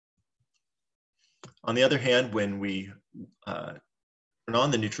 On the other hand, when we turn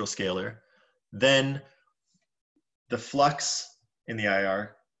on the neutral scalar, then the flux in the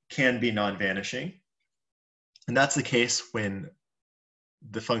IR can be non-vanishing. And that's the case when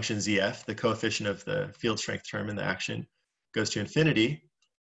the function ZF, the coefficient of the field strength term in the action, goes to infinity,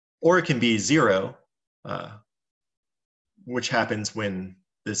 or it can be 0, which happens when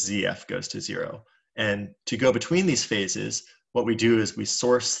this ZF goes to 0. And to go between these phases, what we do is we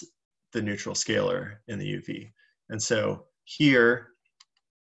source the neutral scalar in the UV. And so here,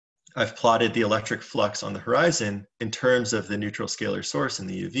 I've plotted the electric flux on the horizon in terms of the neutral scalar source in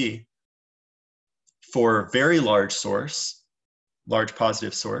the UV. For very large source, large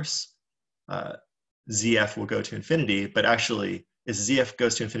positive source, ZF will go to infinity, but actually, if ZF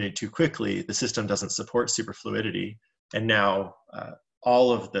goes to infinity too quickly, the system doesn't support superfluidity, and now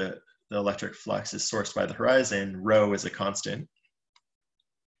all of the electric flux is sourced by the horizon, rho is a constant.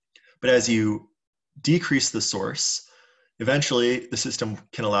 But as you decrease the source, eventually the system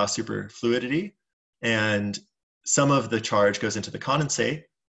can allow superfluidity, and some of the charge goes into the condensate,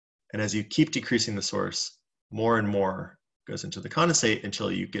 and as you keep decreasing the source, more and more goes into the condensate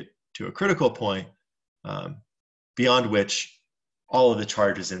until you get to a critical point beyond which all of the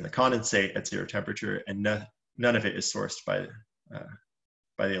charge is in the condensate at 0 temperature, and none of it is sourced by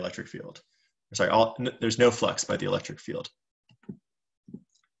the electric field. Sorry, there's no flux by the electric field.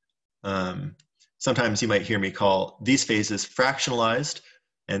 Sometimes you might hear me call these phases fractionalized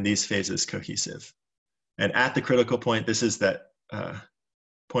and these phases cohesive. And at the critical point, this is that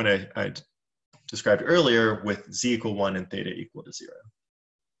point I described earlier with Z equal 1 and theta equal to 0.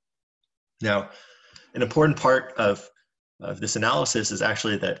 Now, an important part of this analysis is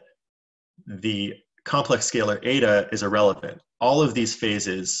actually that the complex scalar eta is irrelevant. All of these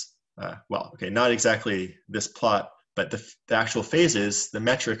phases, well, okay, not exactly this plot, but the actual phases, the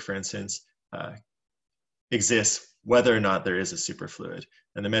metric, for instance, exists whether or not there is a superfluid.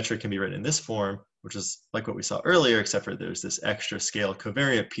 And the metric can be written in this form, which is like what we saw earlier, except for there's this extra scale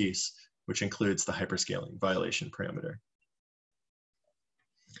covariant piece, which includes the hyperscaling violation parameter.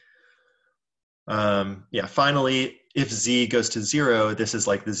 Yeah, finally, if Z goes to 0, this is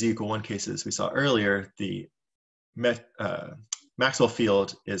like the Z equal 1 cases we saw earlier. The Maxwell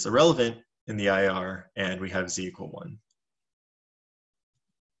field is irrelevant in the IR, and we have Z equal 1.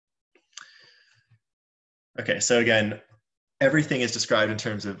 Okay, so again, everything is described in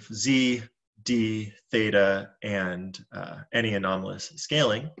terms of Z, D, theta, and any anomalous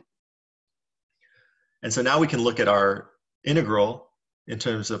scaling. And so now we can look at our integral in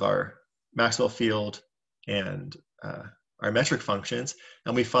terms of our Maxwell field and our metric functions,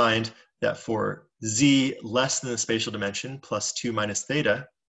 and we find that for Z less than the spatial dimension plus 2 minus theta,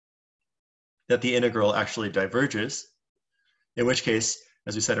 that the integral actually diverges, in which case,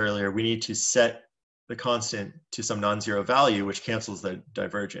 as we said earlier, we need to set the constant to some non-zero value, which cancels the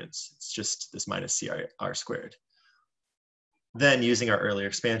divergence. It's just this minus CR squared. Then, using our earlier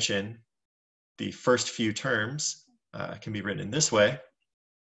expansion, the first few terms can be written in this way.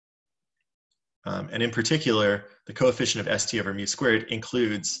 And in particular, the coefficient of ST over mu squared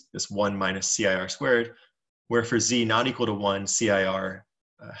includes this 1 minus CIR squared, where for Z not equal to 1, CIR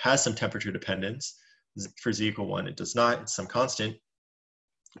has some temperature dependence. For Z equal 1, it does not, it's some constant.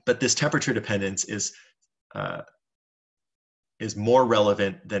 But this temperature dependence is more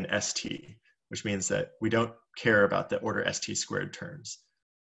relevant than ST, which means that we don't care about the order ST squared terms.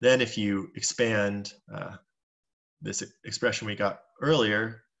 Then if you expand this expression we got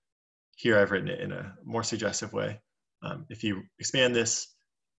earlier, here I've written it in a more suggestive way. If you expand this,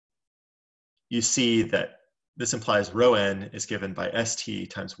 you see that this implies rho n is given by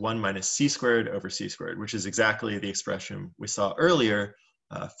ST times 1 minus C squared over C squared, which is exactly the expression we saw earlier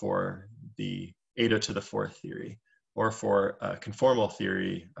for the eta to the 4th theory, or for conformal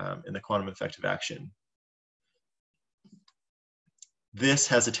theory in the quantum effective action. This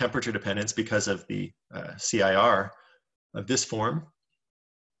has a temperature dependence because of the CIR of this form,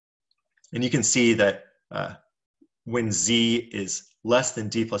 And you can see that when z is less than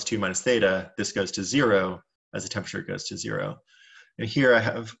d plus 2 minus theta, this goes to 0 as the temperature goes to 0. And here I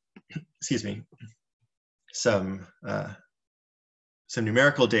have, excuse me, some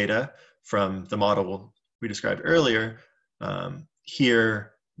numerical data from the model we described earlier.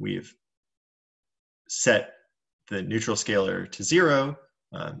 Here we've set the neutral scalar to 0.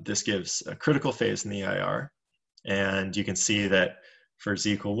 This gives a critical phase in the EIR. And you can see that for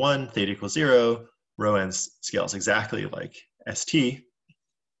z equal 1, theta equals 0, rho n scales exactly like ST.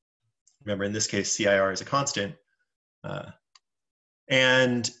 Remember, in this case, CIR is a constant.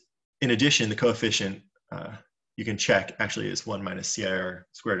 And in addition, the coefficient you can check actually is 1 minus CIR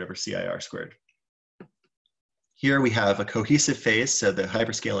squared over CIR squared. Here we have a cohesive phase, so the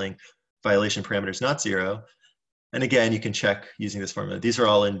hyperscaling violation parameter is not 0. And again, you can check using this formula. These are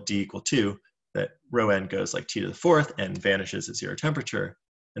all in d equal 2, that rho n goes like t to the 4th and vanishes at 0 temperature.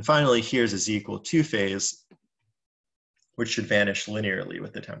 And finally, here's a z equal 2 phase, which should vanish linearly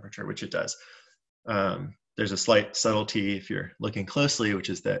with the temperature, which it does. There's a slight subtlety if you're looking closely, which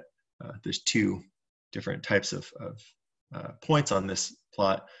is that there's two different types of points on this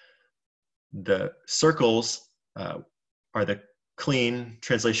plot. The circles are the clean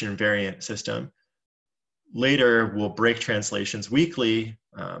translation invariant system. Later, we'll break translations weakly.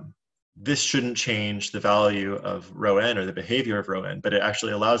 This shouldn't change the value of rho n or the behavior of rho n, but it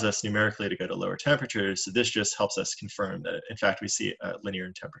actually allows us numerically to go to lower temperatures. So this just helps us confirm that, in fact, we see a linear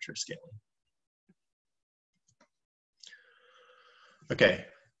in temperature scaling. Okay,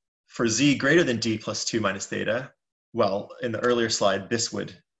 for z greater than d plus 2 minus theta, well, in the earlier slide, this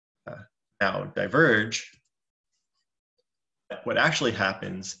would now diverge. What actually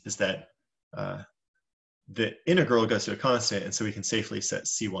happens is that the integral goes to a constant, and so we can safely set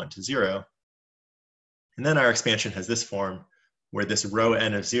C1 to 0. And then our expansion has this form, where this rho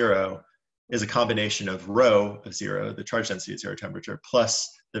n of 0 is a combination of rho of 0, the charge density at 0 temperature, plus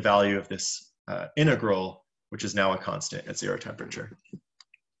the value of this integral, which is now a constant at 0 temperature.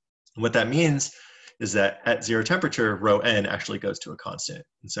 And what that means is that at 0 temperature, rho n actually goes to a constant.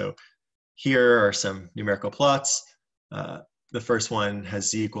 And so here are some numerical plots. The first one has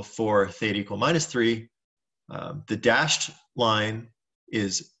z equal 4, theta equal minus 3. The dashed line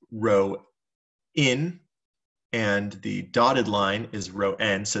is rho in, and the dotted line is rho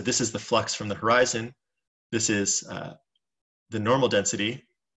n. So this is the flux from the horizon. This is the normal density.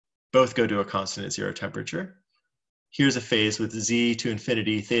 Both go to a constant at 0 temperature. Here's a phase with z to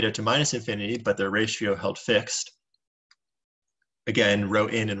infinity, theta to minus infinity, but their ratio held fixed. Again, rho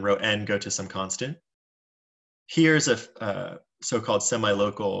in and rho n go to some constant. Here's a so-called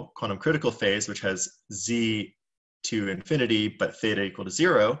semi-local quantum critical phase, which has z to infinity, but theta equal to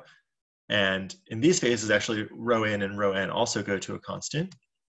 0. And in these phases, actually, rho in and rho n also go to a constant.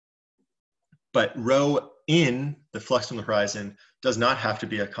 But rho in, the flux from the horizon, does not have to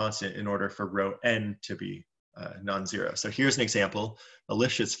be a constant in order for rho n to be non-zero. So here's an example, a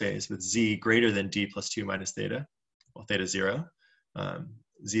Lifshitz phase with z greater than d plus 2 minus theta, well, theta 0,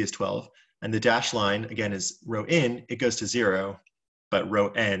 z is 12. And the dashed line, again, is rho in, it goes to 0, but rho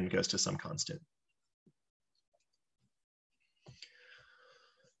n goes to some constant.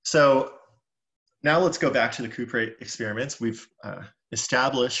 So now let's go back to the Coupe experiments. We've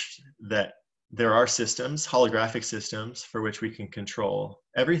established that there are systems, holographic systems, for which we can control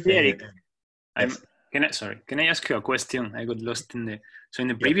everything. Eric, yes. Can I ask you a question? I got lost in the, so in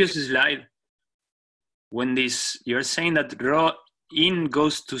the previous slide, when you're saying that rho in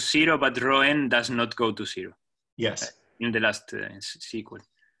goes to 0, but rho n does not go to 0. Yes. In the last sequence.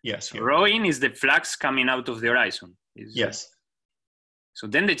 Yes. So rho in is the flux coming out of the horizon. Yes. So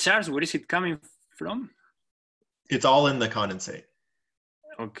then the charge, where is it coming from? It's all in the condensate.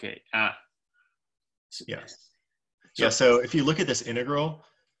 Okay. Yes. So if you look at this integral.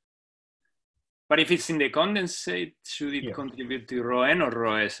 But if it's in the condensate, should it contribute to rho n or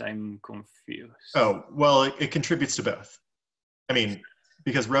rho s? I'm confused. Oh, well, it contributes to both. I mean,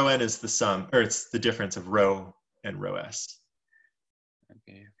 because rho n is the sum, or it's the difference of rho and rho s.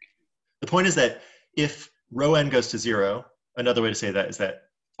 Okay. The point is that if rho n goes to 0, another way to say that is that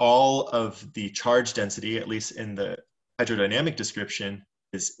all of the charge density, at least in the hydrodynamic description,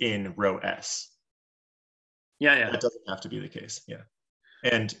 is in rho s. Yeah. That doesn't have to be the case. Yeah.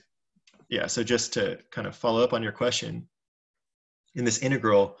 And yeah, so just to kind of follow up on your question, in this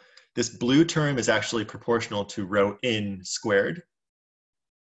integral, this blue term is actually proportional to rho in squared.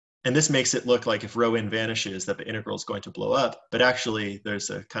 And this makes it look like if rho in vanishes, that the integral is going to blow up. But actually, there's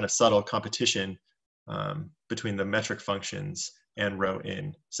a kind of subtle competition between the metric functions and rho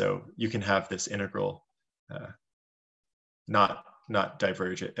in. So you can have this integral not not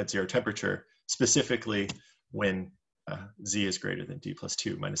diverge at zero temperature, specifically when Z is greater than D plus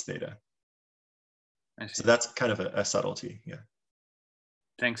 2 minus theta. So that's kind of a subtlety, yeah.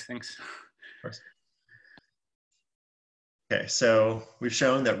 Thanks. Of course. Okay, so we've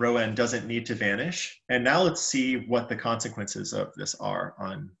shown that rho n doesn't need to vanish. And now let's see what the consequences of this are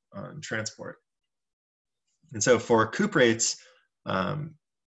on transport. And so for cuprates,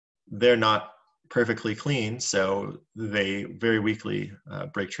 they're not perfectly clean, so they very weakly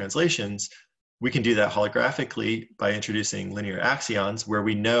break translations. We can do that holographically by introducing linear axions where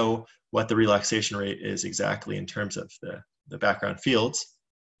we know what the relaxation rate is exactly in terms of the background fields.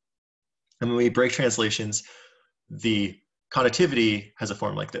 And when we break translations, the conductivity has a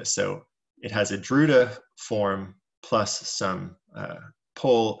form like this. So it has a Drude form plus some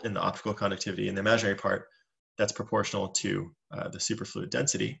pole in the optical conductivity in the imaginary part that's proportional to the superfluid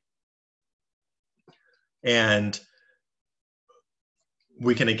density. And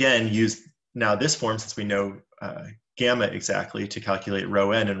we can again use now this form, since we know gamma exactly, to calculate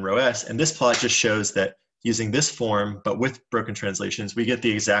rho n and rho s. And this plot just shows that using this form, but with broken translations, we get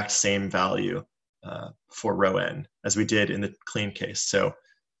the exact same value for rho n as we did in the clean case. So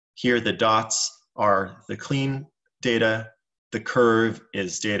here the dots are the clean data. The curve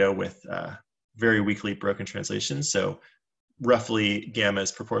is data with very weakly broken translations. So roughly gamma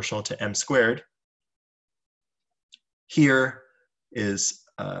is proportional to m squared. Here is,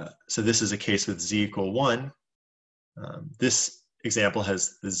 so this is a case with z equal 1. This example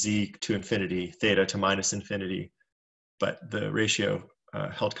has the z to infinity, theta to minus infinity, but the ratio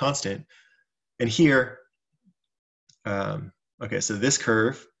held constant. And here, okay, so this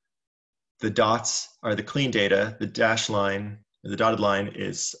curve, the dots are the clean data, the dashed line, the dotted line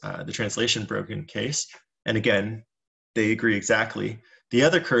is the translation broken case. And again, they agree exactly. The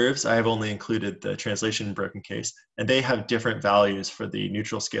other curves, I have only included the translation broken case, and they have different values for the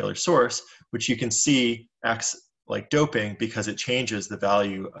neutral scalar source, which you can see acts like doping because it changes the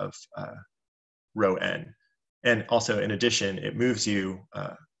value of rho n. And also, in addition, it moves you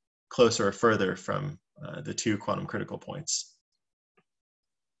closer or further from the two quantum critical points.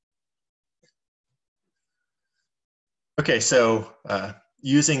 Okay, so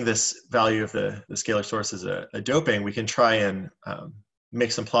using this value of the scalar source as a doping, we can try and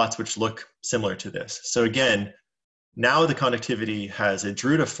make some plots which look similar to this. So again, now the conductivity has a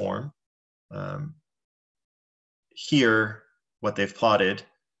Drude form. Here, what they've plotted,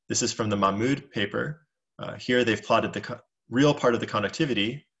 this is from the Mahmoud paper. Here they've plotted the real part of the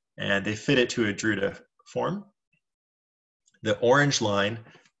conductivity, and they fit it to a Drude form. The orange line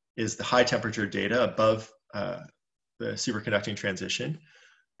is the high temperature data above the superconducting transition.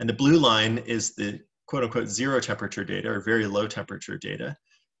 And the blue line is the quote unquote zero temperature data or very low temperature data.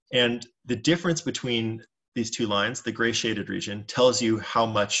 And the difference between these two lines, the gray shaded region, tells you how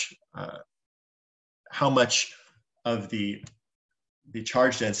much of the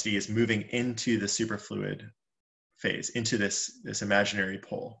charge density is moving into the superfluid phase, into this imaginary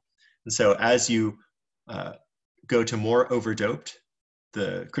pole. And so as you go to more overdoped,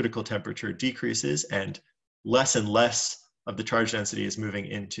 the critical temperature decreases and less of the charge density is moving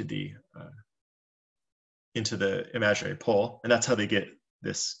into the imaginary pole, and that's how they get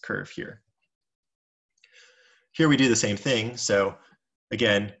this curve here. Here we do the same thing. So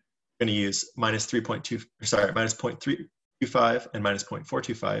again, I'm going to use minus 0.325 and minus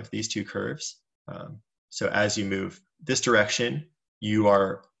 0.425, these two curves. So as you move this direction, you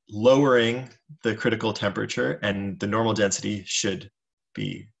are lowering the critical temperature, and the normal density should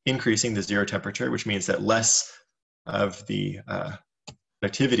be increasing the zero temperature, which means that less of the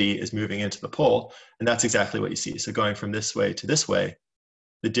activity is moving into the pole, and that's exactly what you see. So going from this way to this way,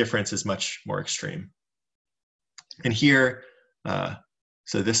 the difference is much more extreme. And here,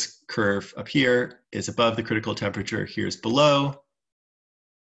 so this curve up here is above the critical temperature, here's below,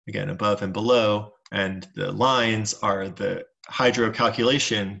 again, above and below, and the lines are the hydro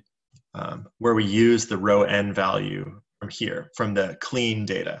calculation where we use the rho n value from here, from the clean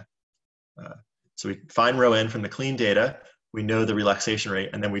data. So we find rho n from the clean data, we know the relaxation rate,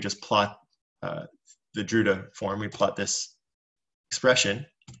 and then we just plot the Drude form. We plot this expression,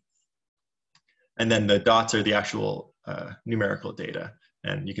 and then the dots are the actual numerical data,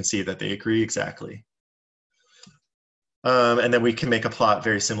 and you can see that they agree exactly. And then we can make a plot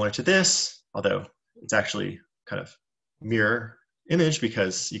very similar to this, although it's actually kind of mirror image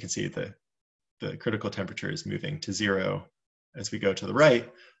because you can see the critical temperature is moving to zero as we go to the right.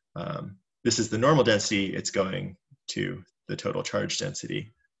 This is the normal density, it's going to the total charge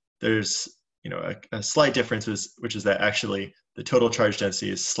density. There's a slight difference, which is that actually the total charge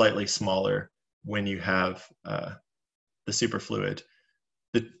density is slightly smaller when you have the the superfluid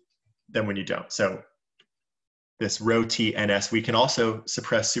than when you don't. So this rho T NS, we can also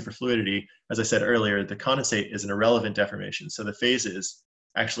suppress superfluidity. As I said earlier, the condensate is an irrelevant deformation. So the phases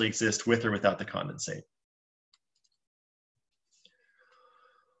actually exist with or without the condensate.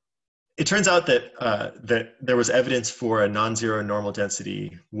 It turns out that, that there was evidence for a non-zero normal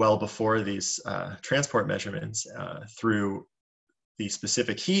density well before these transport measurements through the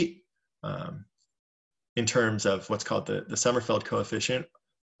specific heat in terms of what's called the Sommerfeld coefficient,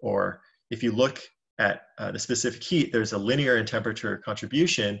 or if you look at the specific heat, there's a linear in temperature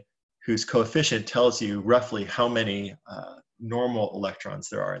contribution whose coefficient tells you roughly how many normal electrons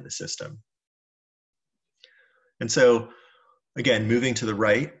there are in the system. And so, again, moving to the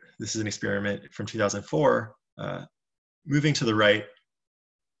right, this is an experiment from 2004. Moving to the right,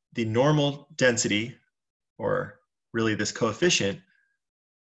 the normal density, or really this coefficient,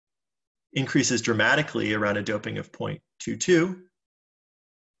 increases dramatically around a doping of 0.22,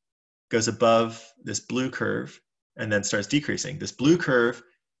 goes above this blue curve, and then starts decreasing. This blue curve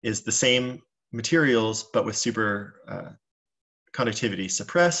is the same materials, but with super conductivity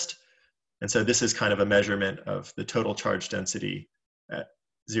suppressed. And so this is kind of a measurement of the total charge density at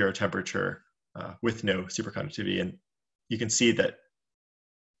zero temperature with no superconductivity. And you can see that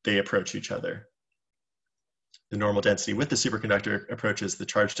they approach each other. The normal density with the superconductor approaches the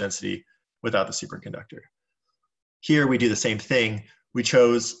charge density without the superconductor. Here we do the same thing. We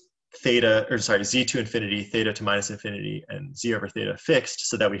chose Z to infinity, theta to minus infinity, and Z over theta fixed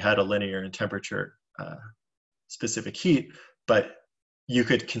so that we had a linear in temperature specific heat, but you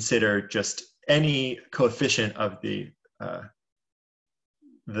could consider just any coefficient of the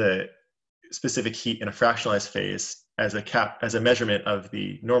specific heat in a fractionalized phase as a measurement of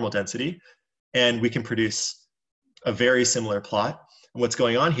the normal density, and we can produce a very similar plot. And what's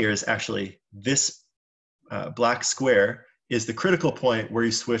going on here is actually this black square is the critical point where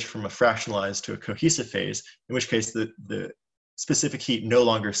you switch from a fractionalized to a cohesive phase, in which case the specific heat no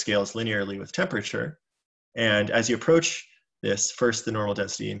longer scales linearly with temperature. And as you approach this, first the normal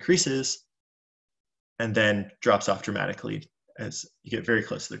density increases and then drops off dramatically as you get very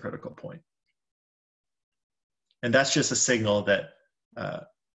close to the critical point. And that's just a signal that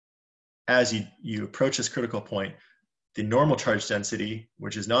as you approach this critical point, the normal charge density,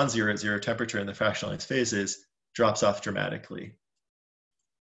 which is non-zero at zero temperature in the fractionalized phases, drops off dramatically.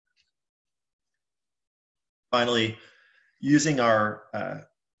 Finally, using our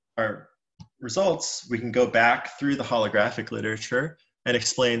results, we can go back through the holographic literature and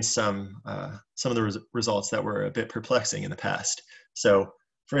explain some of the results that were a bit perplexing in the past. So,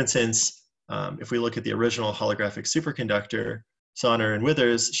 for instance, if we look at the original holographic superconductor, Sonner and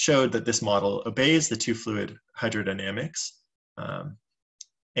Withers showed that this model obeys the two-fluid hydrodynamics.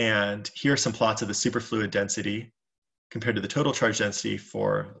 And here are some plots of the superfluid density compared to the total charge density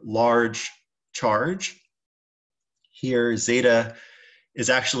for large charge. Here, zeta is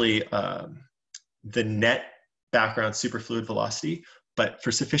actually the net background superfluid velocity, but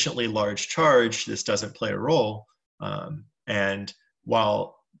for sufficiently large charge, this doesn't play a role. And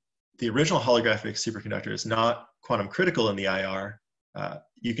while the original holographic superconductor is not quantum critical in the IR,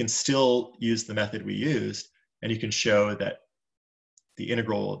 you can still use the method we used, and you can show that the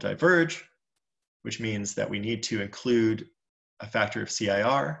integral will diverge, which means that we need to include a factor of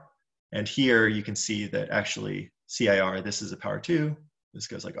CIR. And here you can see that actually CIR, this is a power 2, this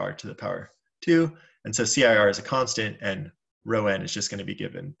goes like r to the power 2. And so CIR is a constant, and rho n is just going to be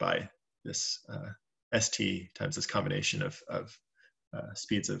given by this ST times this combination of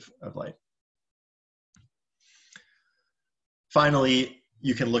speeds of light. Finally,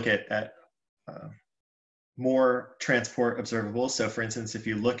 you can look at more transport observables. So for instance, if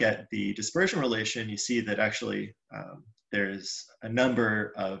you look at the dispersion relation, you see that actually there's a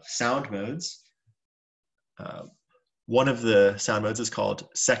number of sound modes. One of the sound modes is called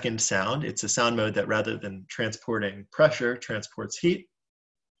second sound. It's a sound mode that rather than transporting pressure, transports heat.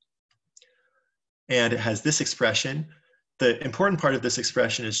 And it has this expression. The important part of this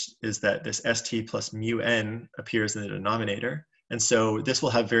expression is that this ST plus mu n appears in the denominator. And so this will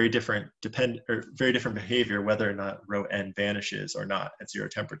have very different behavior whether or not rho n vanishes or not at zero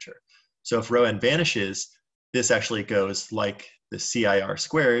temperature. So if rho n vanishes, this actually goes like the CIR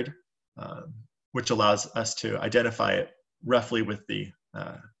squared, which allows us to identify it roughly with the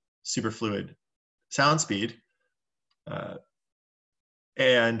superfluid sound speed.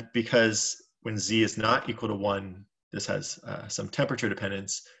 And because when z is not equal to 1, this has some temperature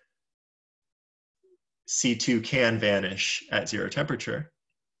dependence, C2 can vanish at zero temperature.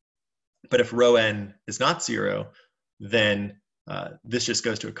 But if rho n is not 0, then this just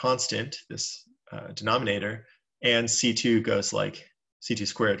goes to a constant, this denominator, and C2 goes like, C2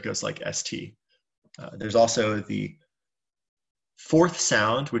 squared goes like ST. There's also the fourth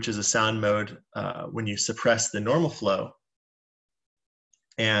sound, which is a sound mode when you suppress the normal flow.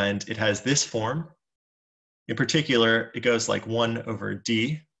 And it has this form. In particular, it goes like 1 over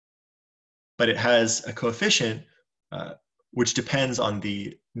D, but it has a coefficient which depends on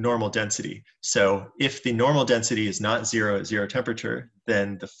the normal density. So if the normal density is not 0 at 0 temperature,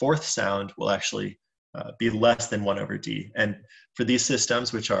 then the fourth sound will actually be less than 1 over D. And for these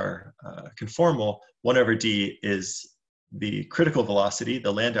systems, which are conformal, 1 over D is the critical velocity,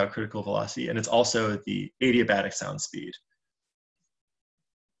 the Landau critical velocity, and it's also the adiabatic sound speed.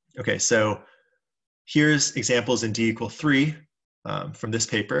 Okay, so here's examples in D = 3 from this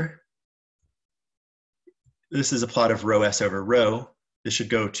paper. This is a plot of rho s over rho. This should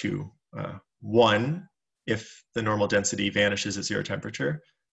go to 1 if the normal density vanishes at 0 temperature,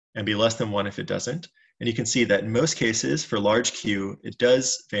 and be less than 1 if it doesn't. And you can see that in most cases, for large Q, it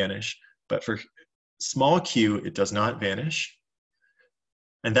does vanish, but for small q, it does not vanish.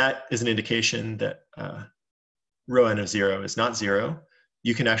 And that is an indication that rho n of 0 is not 0.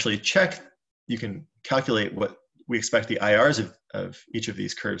 You can actually check, you can calculate what we expect the IRs of each of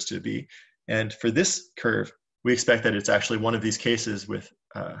these curves to be. And for this curve, we expect that it's actually one of these cases with,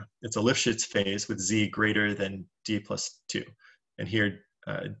 it's a Lifshitz phase with z greater than d plus 2. And here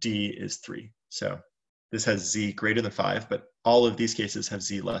d is 3. So this has z greater than 5, but all of these cases have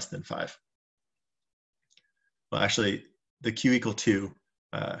z less than 5. Well, actually, the q = 2,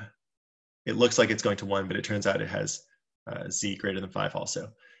 it looks like it's going to 1, but it turns out it has z greater than 5 also.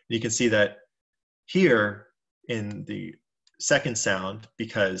 And you can see that here in the second sound,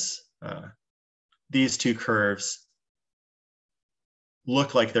 because these two curves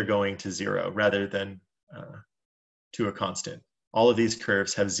look like they're going to 0 rather than to a constant. All of these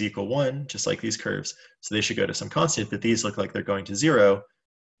curves have z = 1, just like these curves, so they should go to some constant, but these look like they're going to 0.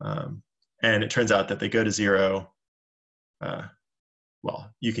 And it turns out that they go to 0.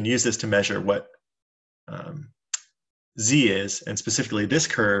 Well, you can use this to measure what z is, and specifically this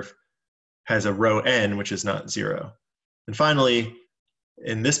curve has a rho n, which is not 0. And finally,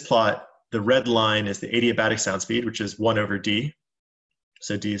 in this plot, the red line is the adiabatic sound speed, which is 1 over d.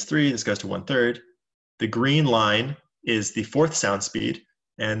 So d is 3, this goes to 1/3. The green line is the fourth sound speed,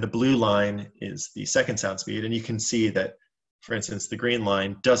 and the blue line is the second sound speed. And you can see that, for instance, the green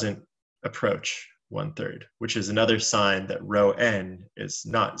line doesn't approach 1/3, which is another sign that rho n is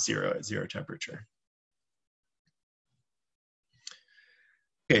not 0 at 0 temperature.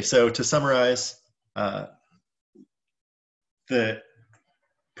 Okay, so to summarize, the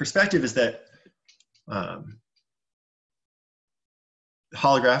perspective is that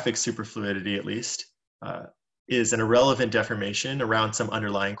holographic superfluidity, at least, is an irrelevant deformation around some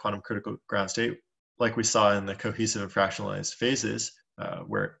underlying quantum critical ground state, like we saw in the cohesive and fractionalized phases,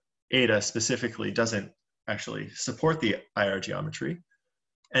 where eta specifically doesn't actually support the IR geometry.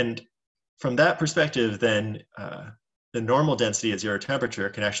 And from that perspective, then the normal density at 0 temperature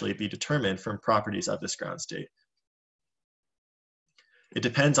can actually be determined from properties of this ground state. It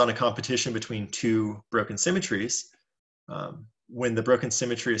depends on a competition between two broken symmetries. When the broken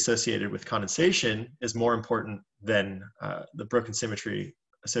symmetry associated with condensation is more important than the broken symmetry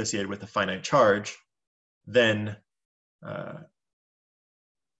associated with a finite charge, then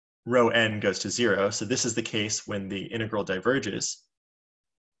rho n goes to 0. So this is the case when the integral diverges.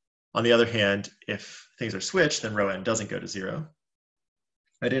 On the other hand, if things are switched, then rho n doesn't go to 0.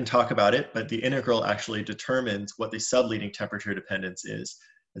 I didn't talk about it, but the integral actually determines what the subleading temperature dependence is.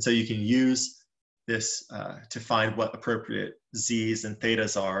 And so you can use this to find what appropriate z's and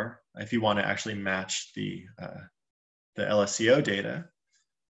thetas are if you want to actually match the LSCO data.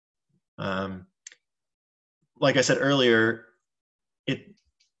 Like I said earlier, it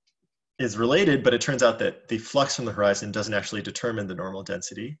is related, but it turns out that the flux from the horizon doesn't actually determine the normal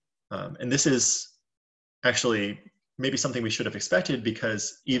density. And this is actually maybe something we should have expected,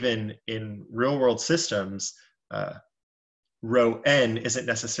 because even in real world systems, rho n isn't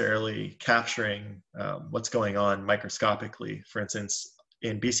necessarily capturing what's going on microscopically. For instance,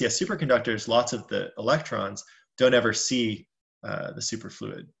 in BCS superconductors, lots of the electrons don't ever see the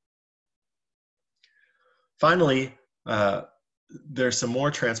superfluid. Finally, there's some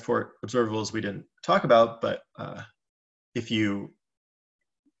more transport observables we didn't talk about, but if you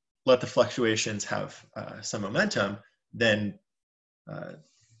let the fluctuations have some momentum, then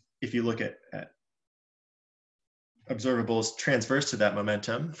if you look at observables transverse to that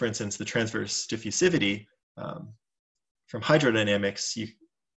momentum, for instance, the transverse diffusivity from hydrodynamics, you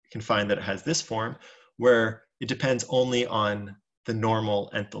can find that it has this form where it depends only on the normal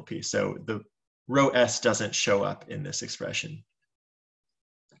enthalpy. So rho s doesn't show up in this expression.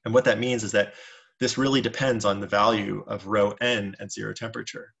 And what that means is that this really depends on the value of rho n at zero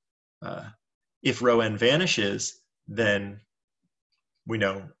temperature. If rho n vanishes, then we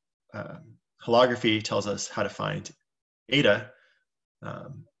know holography tells us how to find eta,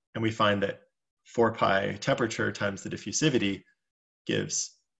 and we find that 4 pi temperature times the diffusivity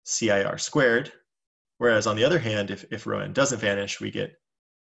gives CIR squared. Whereas on the other hand, if rho n doesn't vanish, we get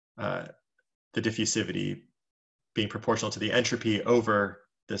the diffusivity being proportional to the entropy over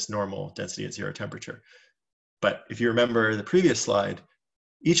this normal density at zero temperature. But if you remember the previous slide,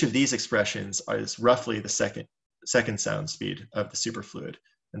 each of these expressions is roughly the second sound speed of the superfluid.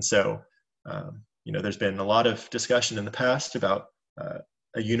 And so, there's been a lot of discussion in the past about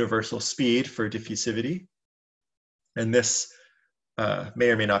a universal speed for diffusivity. And this may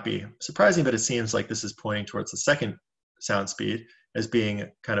or may not be surprising, but it seems like this is pointing towards the second sound speed as being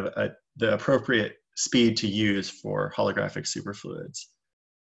kind of the appropriate speed to use for holographic superfluids.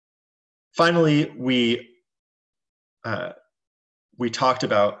 Finally, we talked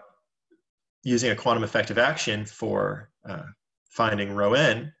about using a quantum effective action for finding rho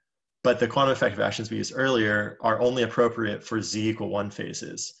n, but the quantum effective actions we used earlier are only appropriate for z=1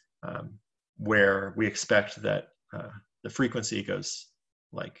 phases, where we expect that the frequency goes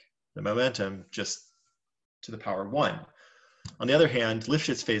like the momentum just to the power 1. On the other hand,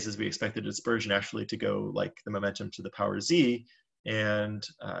 Lifshitz phases, we expect the dispersion actually to go like the momentum to the power z, and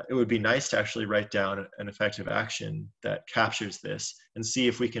it would be nice to actually write down an effective action that captures this and see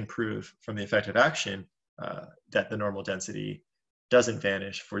if we can prove from the effective action that the normal density doesn't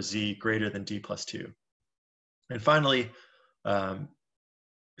vanish for z greater than d plus 2. And finally,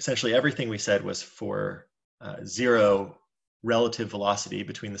 essentially everything we said was for zero relative velocity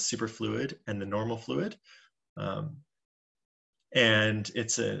between the superfluid and the normal fluid. And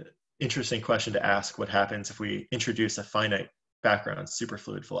it's an interesting question to ask what happens if we introduce a finite background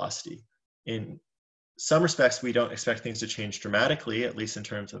superfluid velocity. In some respects, we don't expect things to change dramatically, at least in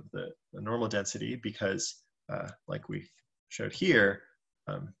terms of the normal density, because like we showed here,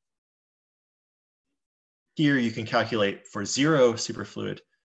 here you can calculate for zero superfluid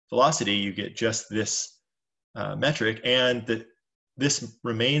velocity, you get just this metric, and that this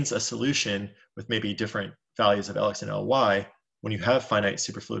remains a solution with maybe different values of Lx and Ly when you have finite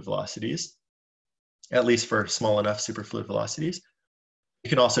superfluid velocities, at least for small enough superfluid velocities. You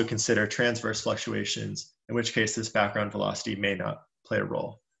can also consider transverse fluctuations, in which case this background velocity may not play a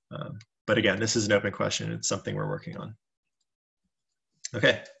role. But again, this is an open question. It's something we're working on.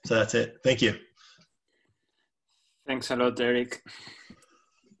 Okay, so that's it. Thank you. Thanks a lot, Eric.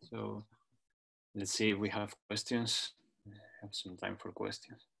 So let's see if we have questions. I have some time for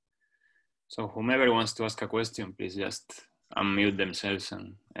questions. So whomever wants to ask a question, please just unmute themselves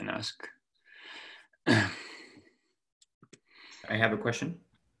and ask. I have a question.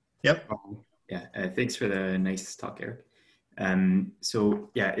 Yep. Yeah, thanks for the nice talk, Eric. So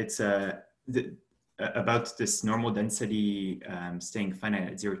yeah, it's about this normal density staying finite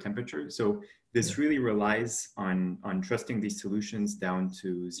at zero temperature. So this really relies on trusting these solutions down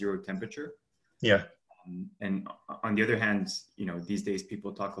to zero temperature. Yeah. And on the other hand, these days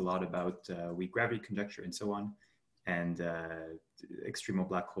people talk a lot about weak gravity conjecture and so on, and extremal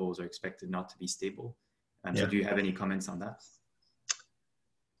black holes are expected not to be stable. So do you have any comments on that?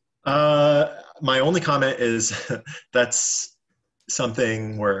 My only comment is that's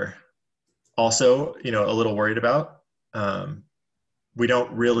something we're also, a little worried about. We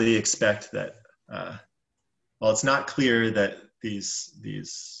don't really expect that, well, it's not clear that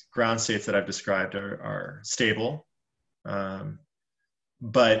these ground states that I've described are stable.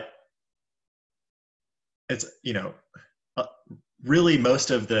 But it's, really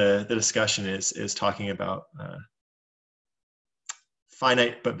most of the discussion is talking about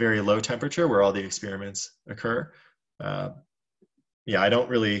finite but very low temperature where all the experiments occur. Yeah, I don't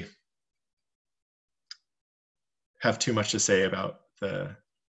really have too much to say about the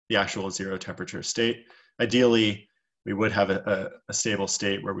actual zero temperature state. Ideally, we would have a stable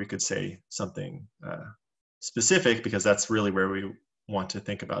state where we could say something specific, because that's really where we want to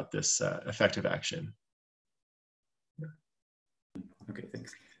think about this effective action. Okay,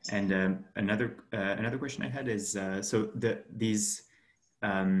 thanks. And another question I had is so these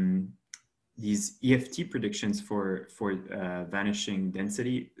EFT predictions for vanishing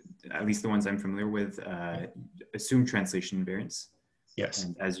density, at least the ones I'm familiar with, assume translation invariance. Yes.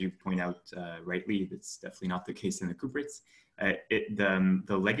 And as you point out rightly, that's definitely not the case in the cuprates. The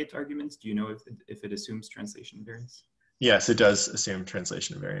Leggett arguments, do you know if it assumes translation invariance? Yes, it does assume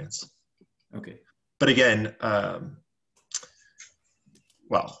translation invariance. Okay. But again,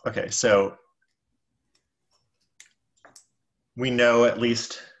 well, okay, so we know, at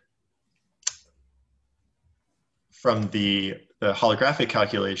least from the holographic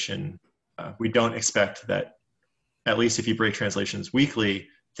calculation, we don't expect that, at least if you break translations weakly,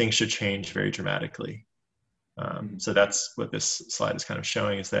 things should change very dramatically. So that's what this slide is kind of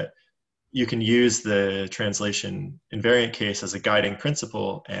showing, is that you can use the translation invariant case as a guiding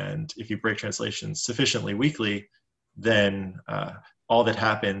principle, and if you break translations sufficiently weakly, then all that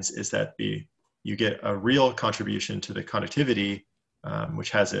happens is that you get a real contribution to the conductivity,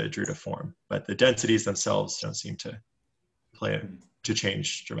 which has a Drude form, but the densities themselves don't seem to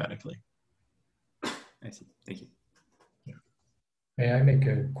change dramatically. I see. Thank you. Yeah. May I make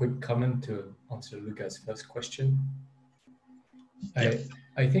a quick comment to answer Luca's first question? Yeah.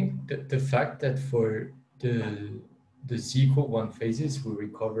 I think that the fact that for the z=1 phases, we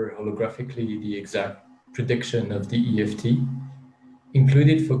recover holographically the exact prediction of the EFT,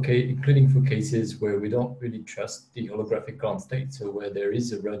 including for cases where we don't really trust the holographic ground state, so where there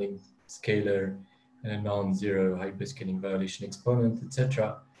is a running scalar and a non-zero hyperscaling violation exponent,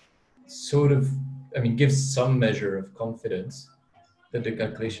 etc., sort of, gives some measure of confidence that the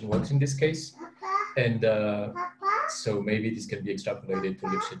calculation works in this case. And so maybe this can be extrapolated to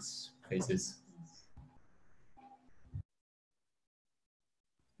Lipschitz phases.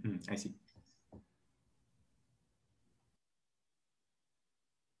 I see.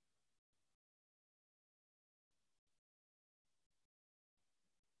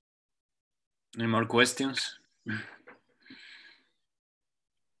 Any more questions?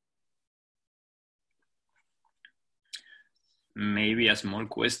 Maybe a small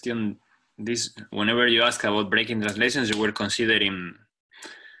question. This, whenever you ask about breaking translations, you were considering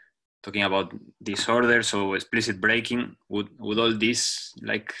talking about disorders or explicit breaking. Would all this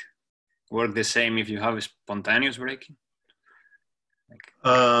like work the same if you have spontaneous breaking? Like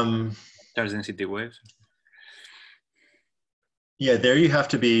charge density waves? Yeah, there you have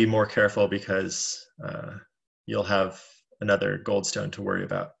to be more careful because you'll have another Goldstone to worry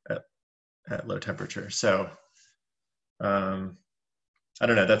about at low temperature. So I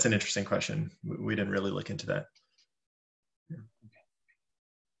don't know, that's an interesting question. We didn't really look into that. Yeah.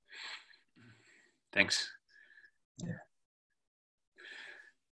 Thanks. Yeah.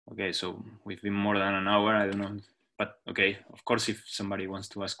 Okay, so we've been more than an hour, I don't know. But okay, of course, if somebody wants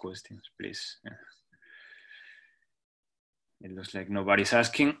to ask questions, please. Yeah. It looks like nobody's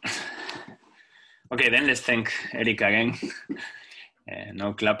asking. Okay, then let's thank Eric again.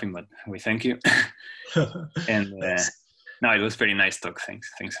 No clapping, but we thank you. And no, it was very nice talk.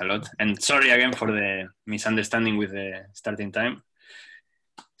 Thanks a lot. And sorry again for the misunderstanding with the starting time.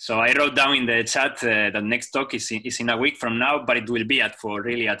 So I wrote down in the chat that next talk is in a week from now, but it will be at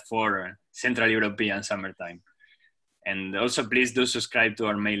 4 Central European summertime. And also please do subscribe to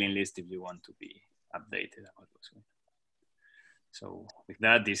our mailing list if you want to be updated about what's going on. So with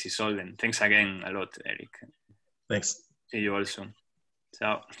that, this is all. And thanks again a lot, Eric. Thanks. See you all soon.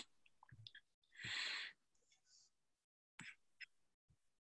 Ciao.